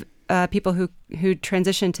lot of people who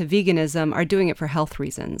transition to veganism are doing it for health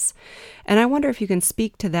reasons. And I wonder if you can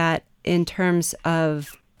speak to that in terms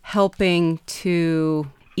of helping to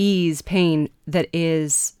ease pain that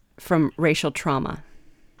is from racial trauma.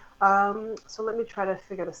 So let me try to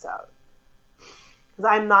figure this out, because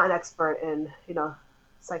I'm not an expert in,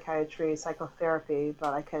 psychiatry, psychotherapy,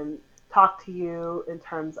 but I can talk to you in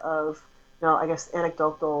terms of, I guess,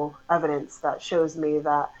 anecdotal evidence that shows me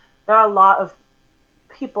that there are a lot of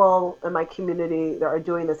people in my community that are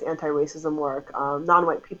doing this anti-racism work,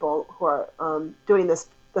 non-white people who are doing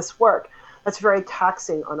this work that's very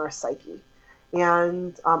taxing on our psyche.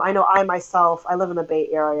 And I know I myself, I live in the Bay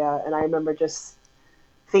Area, and I remember just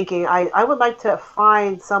thinking I would like to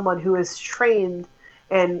find someone who is trained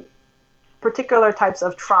in particular types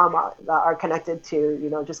of trauma that are connected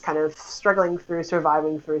to, just kind of struggling through,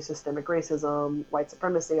 surviving through systemic racism, white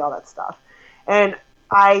supremacy, all that stuff. And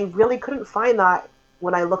I really couldn't find that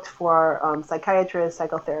when I looked for psychiatrists,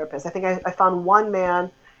 psychotherapists. I think I found one man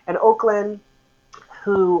in Oakland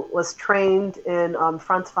who was trained in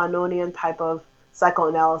Frantz Fanonian type of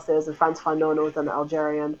psychoanalysis, and Frantz Fanon was an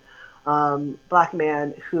Algerian Black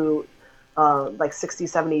man who, 60,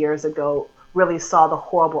 70 years ago, really saw the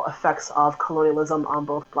horrible effects of colonialism on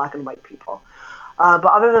both Black and white people. But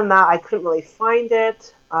other than that, I couldn't really find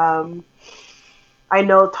it. I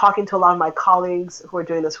know, talking to a lot of my colleagues who are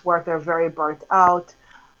doing this work, they're very burnt out.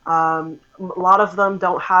 A lot of them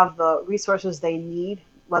don't have the resources they need,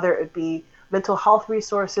 whether it be mental health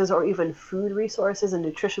resources or even food resources and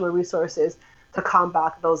nutritional resources to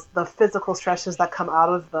combat the physical stresses that come out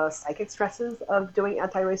of the psychic stresses of doing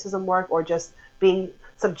anti-racism work or just being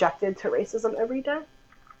subjected to racism every day.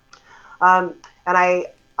 And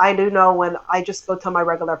I do know when I just go to my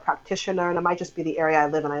regular practitioner, and it might just be the area I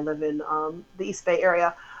live in. I live in the East Bay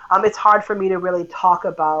area. It's hard for me to really talk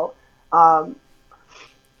about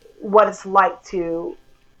what it's like to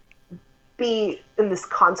be in this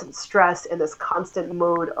constant stress, in this constant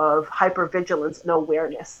mode of hypervigilance and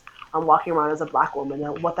awareness. I'm walking around as a Black woman,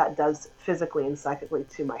 and what that does physically and psychically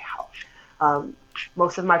to my health.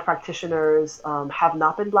 Most of my practitioners have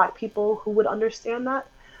not been Black people who would understand that.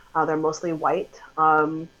 They're mostly white,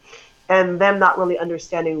 and them not really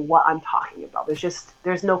understanding what I'm talking about.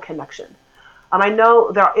 There's no connection. I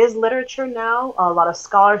know there is literature now, a lot of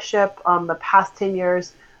scholarship the past 10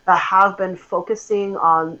 years that have been focusing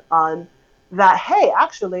on that, hey,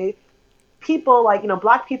 actually, people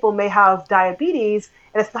Black people may have diabetes,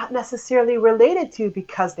 and it's not necessarily related to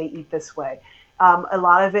because they eat this way. A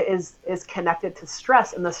lot of it is connected to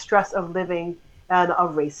stress, and the stress of living in a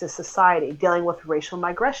racist society, dealing with racial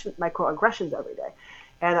microaggressions every day.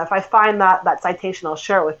 And if I find that citation, I'll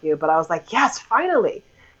share it with you. But I was like, yes, finally,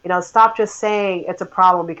 stop just saying it's a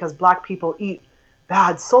problem because Black people eat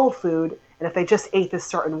bad soul food, and if they just ate this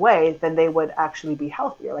certain way, then they would actually be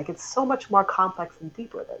healthier. It's so much more complex and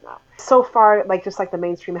deeper than that. So far, just like the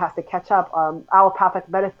mainstream has to catch up, allopathic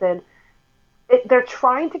medicine, they're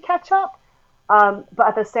trying to catch up, But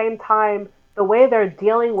at the same time, the way they're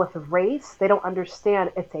dealing with race, they don't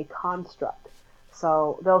understand it's a construct.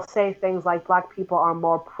 So they'll say things like black people are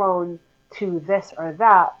more prone to this or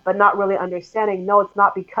that, but not really understanding, no, it's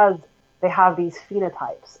not because they have these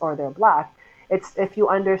phenotypes or they're black. It's if you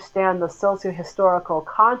understand the socio-historical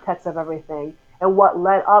context of everything and what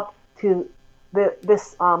led up to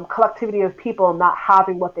this collectivity of people not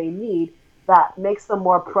having what they need, that makes them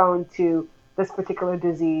more prone to this particular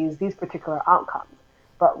disease, these particular outcomes.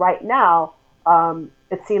 But right now,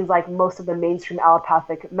 it seems like most of the mainstream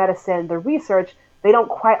allopathic medicine, the research, they don't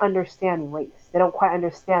quite understand race. They don't quite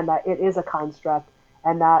understand that it is a construct,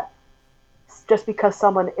 and that just because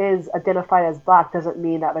someone is identified as black doesn't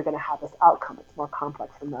mean that they're going to have this outcome. It's more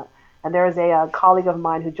complex than that. And there is a colleague of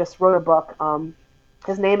mine who just wrote a book.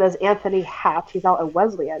 His name is Anthony Hatt. He's out at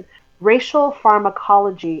Wesleyan. Racial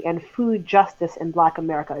Pharmacology and Food Justice in Black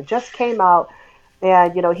America. It just came out,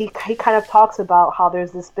 and he kind of talks about how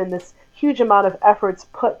there's been this huge amount of efforts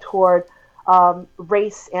put toward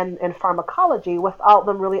race and pharmacology without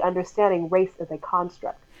them really understanding race as a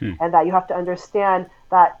construct. And that you have to understand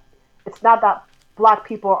that it's not that black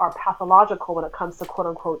people are pathological when it comes to quote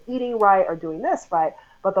unquote eating right or doing this right,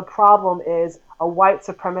 but the problem is a white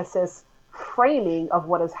supremacist framing of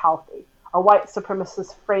what is healthy, a white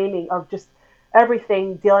supremacist framing of just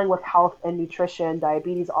everything dealing with health and nutrition,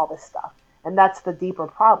 diabetes, all this stuff. And that's the deeper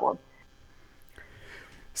problem.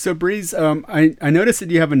 So Breeze, I noticed that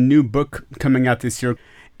you have a new book coming out this year,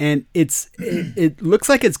 and it looks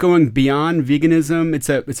like it's going beyond veganism.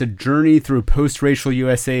 It's a journey through post-racial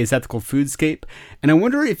USA's ethical foodscape, and I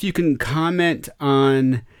wonder if you can comment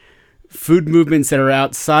on food movements that are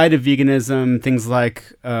outside of veganism, things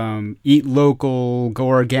like eat local, go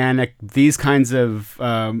organic, these kinds of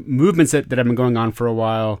movements that have been going on for a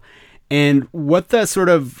while, and what the sort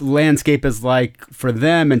of landscape is like for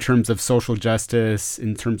them in terms of social justice,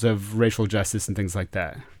 in terms of racial justice and things like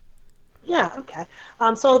that. Yeah, okay.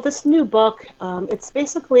 So this new book, it's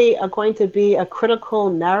basically going to be a critical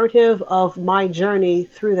narrative of my journey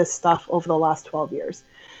through this stuff over the last 12 years.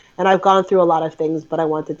 And I've gone through a lot of things, but I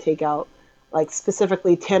want to take out like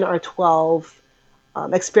specifically 10 or 12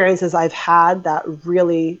 experiences I've had that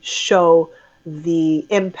really show the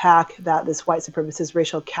impact that this white supremacist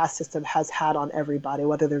racial caste system has had on everybody,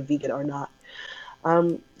 whether they're vegan or not.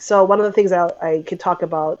 So one of the things I could talk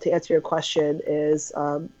about to answer your question is,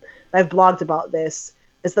 I've blogged about this,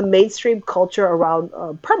 is the mainstream culture around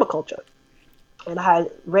permaculture. And I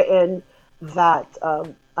had written that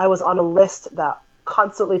I was on a list that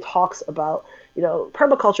constantly talks about,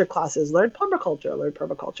 permaculture classes, learn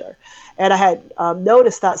permaculture. And I had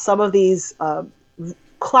noticed that some of these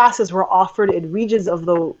classes were offered in regions of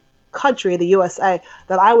the country, the USA,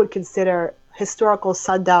 that I would consider historical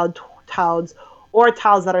sundown towns, or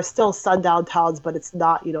towns that are still sundown towns, but it's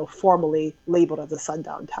not, formally labeled as a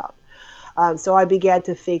sundown town. So I began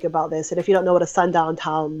to think about this. And if you don't know what a sundown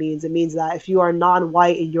town means, it means that if you are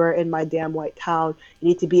non-white and you're in my damn white town, you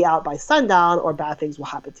need to be out by sundown or bad things will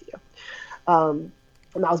happen to you.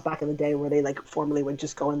 And that was back in the day where they formally would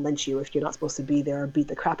just go and lynch you if you're not supposed to be there or beat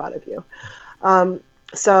the crap out of you.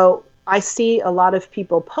 So I see a lot of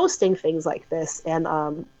people posting things like this and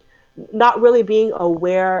not really being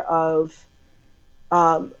aware of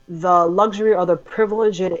the luxury or the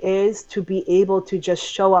privilege it is to be able to just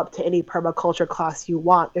show up to any permaculture class you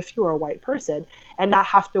want if you're a white person and not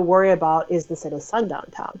have to worry about, is this in a sundown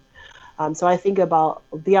town? So I think about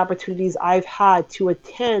the opportunities I've had to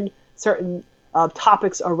attend certain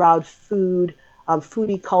topics around food,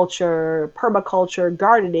 foodie culture, permaculture,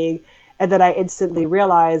 gardening, and then I instantly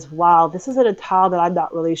realize, wow, this isn't a town that I'm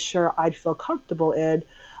not really sure I'd feel comfortable in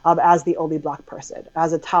as the only black person,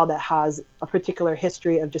 as a town that has a particular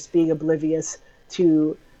history of just being oblivious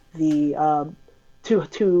to the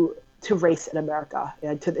to race in America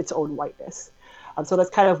and to its own whiteness. So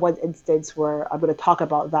that's kind of one instance where I'm going to talk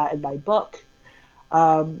about that in my book.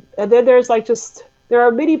 And then there's there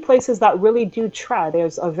are many places that really do try.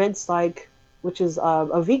 There's events which is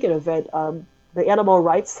a vegan event, the Animal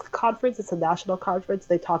Rights Conference. It's a national conference.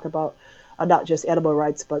 They talk about not just animal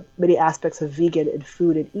rights, but many aspects of vegan and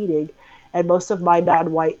food and eating. And most of my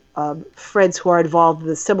non-white friends who are involved in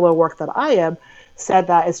the similar work that I am said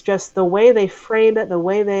that it's just the way they frame it, the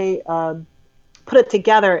way they put it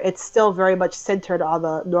together, it's still very much centered on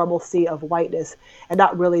the normalcy of whiteness and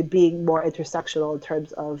not really being more intersectional in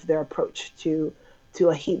terms of their approach to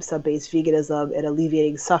ahimsa-based veganism and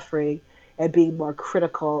alleviating suffering and being more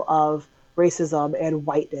critical of racism and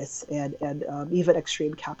whiteness and even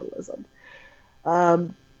extreme capitalism.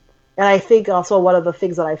 And I think also one of the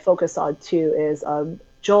things that I focus on too is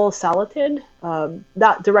Joel Salatin,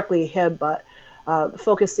 not directly him, but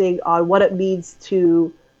focusing on what it means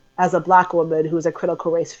to, as a Black woman who is a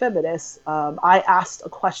critical race feminist, I asked a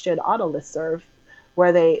question on a listserv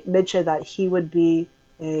where they mentioned that he would be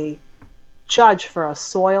a judge for a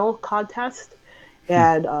soil contest.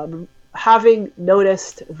 And having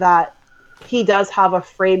noticed that he does have a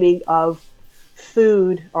framing of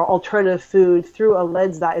food or alternative food through a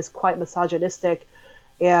lens that is quite misogynistic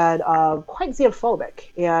and quite xenophobic.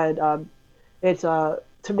 And it's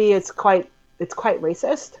to me, it's quite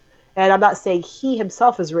racist. And I'm not saying he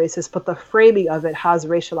himself is racist, but the framing of it has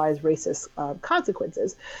racialized racist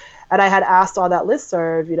consequences. And I had asked on that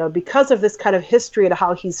listserv, because of this kind of history and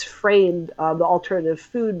how he's framed the alternative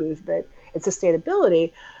food movement and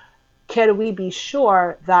sustainability, can we be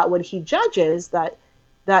sure that when he judges that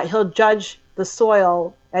he'll judge the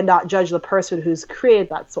soil and not judge the person who's created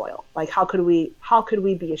that soil? Like, how could we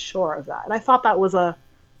be sure of that? And I thought that was an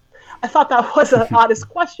honest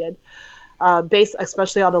question, based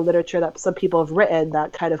especially on the literature that some people have written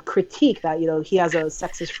that kind of critique that, he has a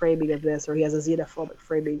sexist framing of this or he has a xenophobic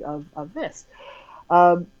framing of this.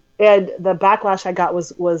 And the backlash I got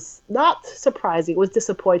was not surprising. It was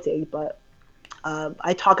disappointing, but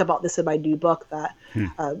I talk about this in my new book that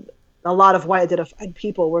a lot of white identified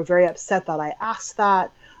people were very upset that I asked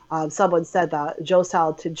that. Someone said that Joe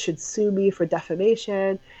Salatin should sue me for defamation.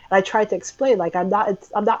 And I tried to explain, I'm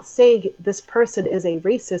not saying this person is a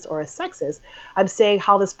racist or a sexist. I'm saying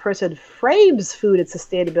how this person frames food and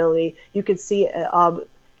sustainability. You can see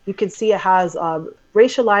it has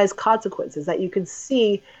racialized consequences, that you can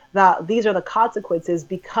see that these are the consequences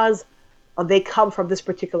because they come from this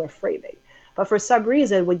particular framing. But for some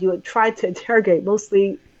reason, when you try to interrogate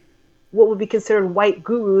mostly what would be considered white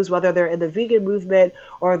gurus, whether they're in the vegan movement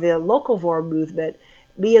or the locavore movement,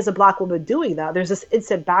 me as a Black woman doing that, there's this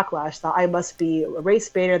instant backlash that I must be a race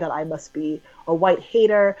baiter, that I must be a white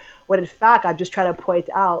hater, when in fact I'm just trying to point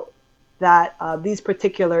out that these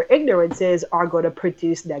particular ignorances are going to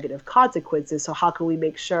produce negative consequences. So how can we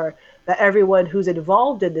make sure that everyone who's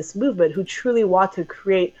involved in this movement, who truly want to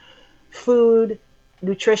create food,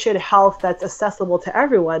 nutrition, health that's accessible to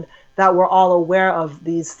everyone, that we're all aware of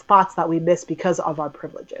these spots that we miss because of our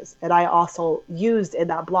privileges. And I also used in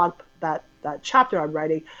that blog, that chapter I'm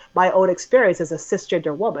writing, my own experience as a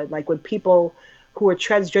cisgender woman. Like when people who are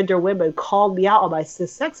transgender women called me out on my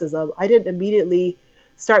cissexism, I didn't immediately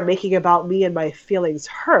start making about me and my feelings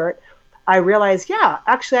hurt. I realized, yeah,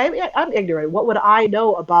 actually I'm ignorant. What would I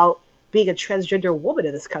know about being a transgender woman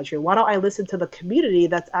in this country? Why don't I listen to the community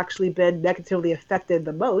that's actually been negatively affected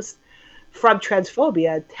the most from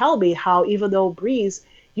transphobia? Tell me how, even though Breeze,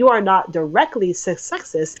 you are not directly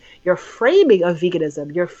sexist, your framing of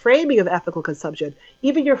veganism, your framing of ethical consumption,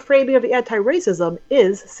 even your framing of anti-racism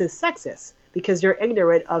is cissexist because you're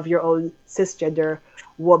ignorant of your own cisgender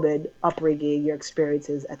woman upbringing, your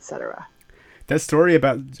experiences, etc. That story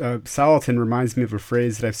about Salatin reminds me of a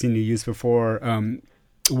phrase that I've seen you use before,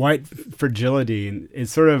 white fragility. And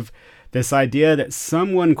it's sort of this idea that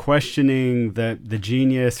someone questioning the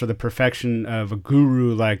genius or the perfection of a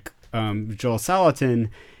guru like Joel Salatin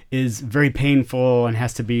is very painful and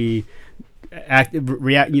has to be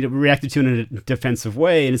reacted to in a defensive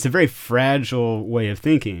way. And it's a very fragile way of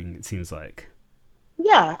thinking, it seems like.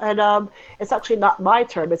 Yeah, and it's actually not my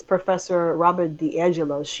term. It's Professor Robin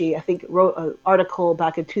DiAngelo. She, I think, wrote an article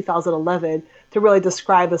back in 2011 to really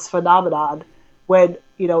describe this phenomenon when,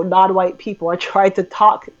 non-white people are trying to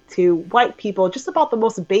talk to white people just about the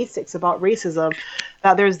most basics about racism,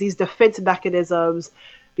 that there's these defense mechanisms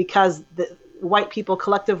because the white people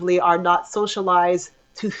collectively are not socialized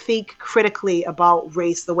to think critically about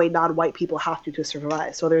race the way non-white people have to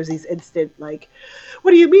survive. So there's these instant,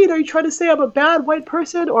 what do you mean? Are you trying to say I'm a bad white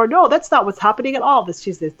person? Or no, that's not what's happening at all.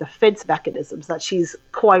 She's these defense mechanisms that she's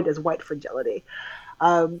coined as white fragility.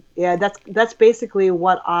 That's basically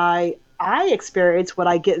what I experience when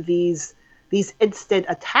I get these instant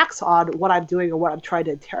attacks on what I'm doing or what I'm trying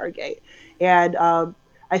to interrogate. And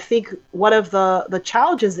I think one of the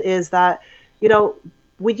challenges is that,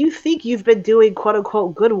 when you think you've been doing quote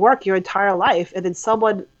unquote good work your entire life, and then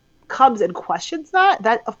someone comes and questions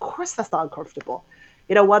that of course that's not uncomfortable.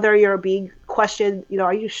 Whether you're being questioned,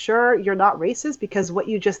 are you sure you're not racist? Because what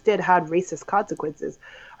you just did had racist consequences.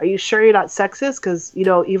 Are you sure you're not sexist? Because,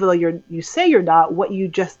 even though you say you're not, what you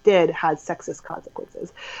just did had sexist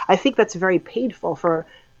consequences. I think that's very painful for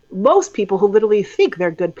most people who literally think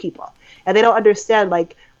they're good people. And they don't understand,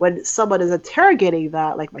 when someone is interrogating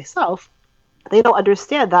that, like myself, they don't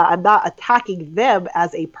understand that I'm not attacking them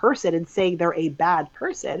as a person and saying they're a bad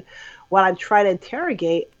person. What I'm trying to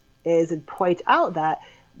interrogate is and point out that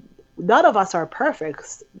none of us are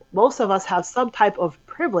perfect. Most of us have some type of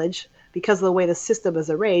privilege because of the way the system is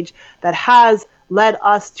arranged, that has led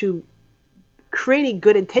us to creating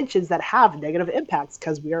good intentions that have negative impacts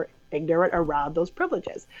because we are ignorant around those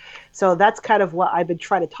privileges. So that's kind of what I've been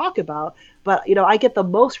trying to talk about. But, I get the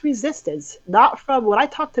most resistance, not from when I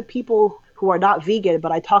talk to people who are not vegan,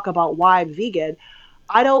 but I talk about why I'm vegan.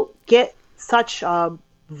 I don't get such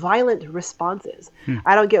violent responses.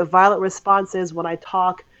 I don't get violent responses when I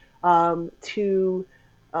talk to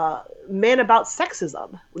men about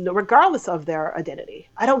sexism, regardless of their identity.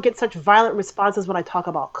 I don't get such violent responses when I talk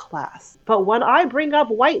about class. But when I bring up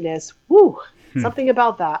whiteness, something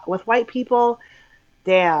about that. With white people,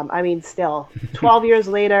 damn, still, 12 years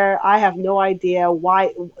later, I have no idea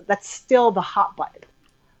why. That's still the hot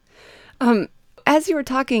button. As you were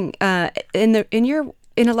talking,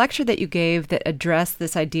 in a lecture that you gave that addressed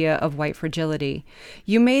this idea of white fragility,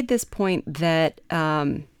 you made this point that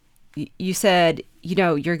you said,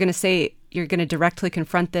 you're going to directly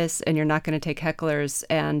confront this and you're not going to take hecklers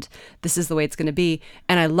and this is the way it's going to be.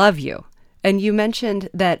 And I love you. And you mentioned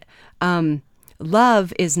that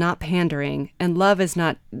love is not pandering and love is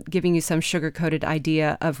not giving you some sugar-coated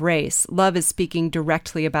idea of race. Love is speaking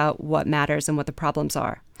directly about what matters and what the problems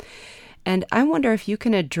are. And I wonder if you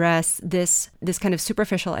can address this kind of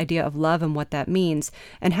superficial idea of love and what that means,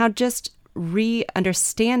 and how just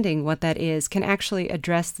re-understanding what that is can actually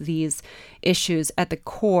address these issues at the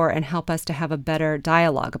core and help us to have a better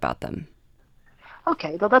dialogue about them.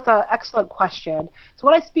 Okay, well, that's an excellent question. So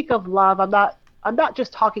when I speak of love, I'm not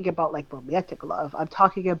just talking about like romantic love. I'm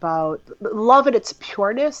talking about love in its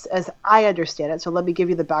pureness as I understand it. So let me give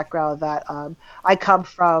you the background that I come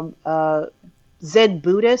from Zen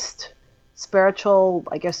Buddhist spiritual,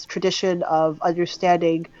 tradition of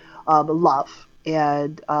understanding love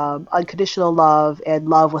and unconditional love and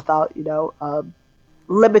love without,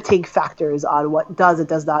 limiting factors on what does and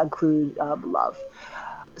does not include love.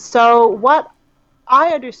 So what I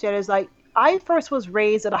understand is I first was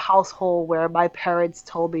raised in a household where my parents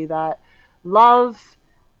told me that love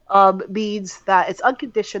means that it's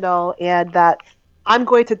unconditional and that I'm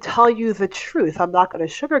going to tell you the truth. I'm not going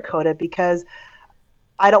to sugarcoat it because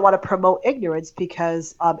I don't want to promote ignorance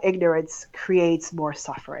because ignorance creates more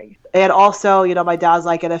suffering. And also, my dad's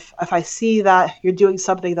like, and if I see that you're doing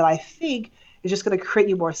something that I think is just going to create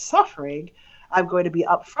you more suffering, I'm going to be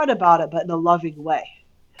upfront about it, but in a loving way.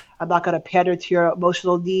 I'm not going to pander to your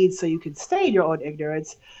emotional needs so you can stay in your own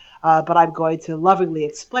ignorance, but I'm going to lovingly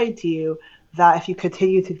explain to you that if you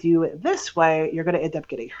continue to do it this way, you're going to end up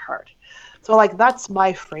getting hurt. So that's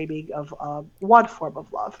my framing of one form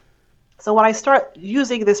of love. So when I start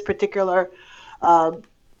using this particular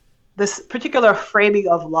framing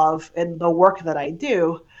of love in the work that I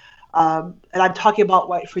do, and I'm talking about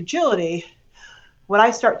white fragility, when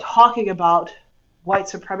I start talking about white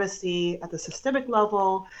supremacy at the systemic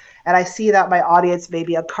level, and I see that my audience may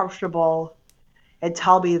be uncomfortable and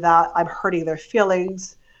tell me that I'm hurting their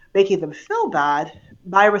feelings, making them feel bad,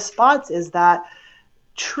 my response is that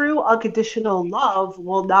true unconditional love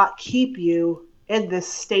will not keep you in this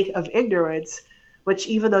state of ignorance, which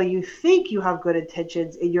even though you think you have good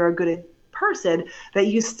intentions and you're a good person, that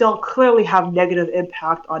you still clearly have negative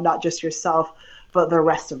impact on not just yourself, but the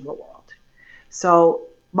rest of the world. So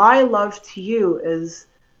my love to you is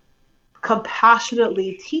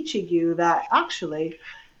compassionately teaching you that actually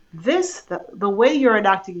the way you're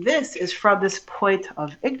enacting this is from this point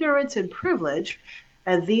of ignorance and privilege,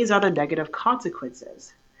 and these are the negative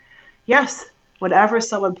consequences. Yes, whenever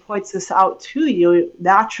someone points this out to you,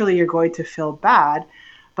 naturally you're going to feel bad,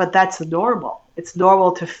 but that's normal. It's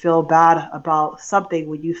normal to feel bad about something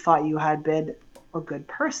when you thought you had been a good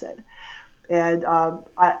person. And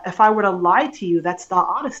if I were to lie to you, that's not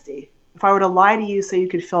honesty. If I were to lie to you so you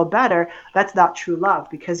could feel better, that's not true love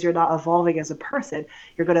because you're not evolving as a person.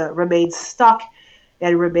 You're going to remain stuck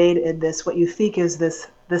and remain in this, what you think is this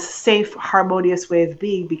safe, harmonious way of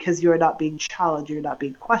being because you're not being challenged, you're not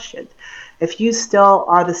being questioned. If you still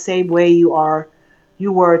are the same way you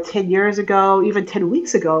were 10 years ago, even 10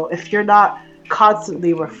 weeks ago, if you're not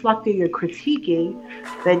constantly reflecting or critiquing,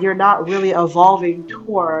 then you're not really evolving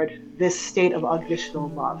toward this state of unconditional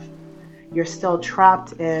love. You're still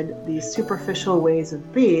trapped in these superficial ways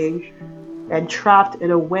of being and trapped in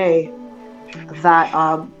a way that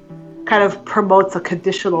kind of promotes a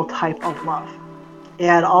conditional type of love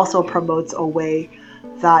and also promotes a way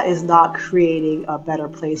that is not creating a better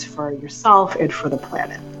place for yourself and for the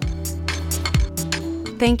planet.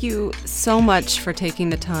 Thank you so much for taking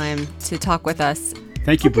the time to talk with us.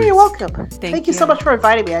 Thank you, Breeze. You're welcome. Thank you so much for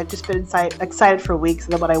inviting me. I've just been excited for weeks,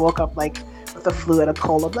 and then when I woke up, with a flu and a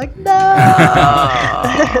cold. I'm like, no.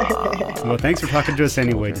 Well, thanks for talking to us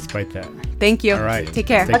anyway, despite that. Thank you. All right. Take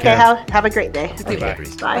care. Take Okay, care. have a great day. Take care,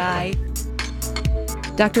 Breeze. Bye.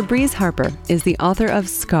 Bye. Dr. Breeze Harper is the author of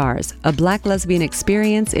Scars, a Black Lesbian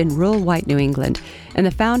Experience in Rural White New England, and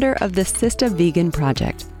the founder of the Sista Vegan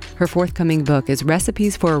Project. Her forthcoming book is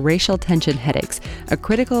Recipes for Racial Tension Headaches, a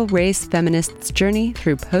critical race feminist's journey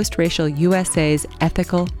through post-racial USA's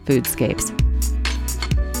ethical foodscapes.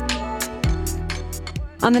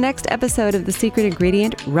 On the next episode of The Secret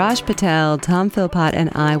Ingredient, Raj Patel, Tom Philpott,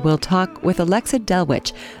 and I will talk with Alexa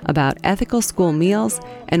Delwich about ethical school meals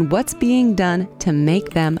and what's being done to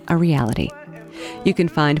make them a reality. You can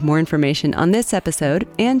find more information on this episode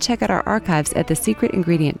and check out our archives at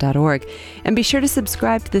thesecretingredient.org. And be sure to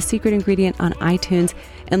subscribe to The Secret Ingredient on iTunes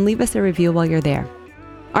and leave us a review while you're there.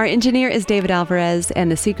 Our engineer is David Alvarez,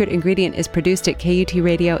 and The Secret Ingredient is produced at KUT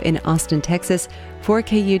Radio in Austin, Texas. For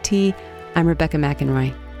KUT, I'm Rebecca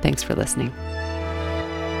McInroy. Thanks for listening.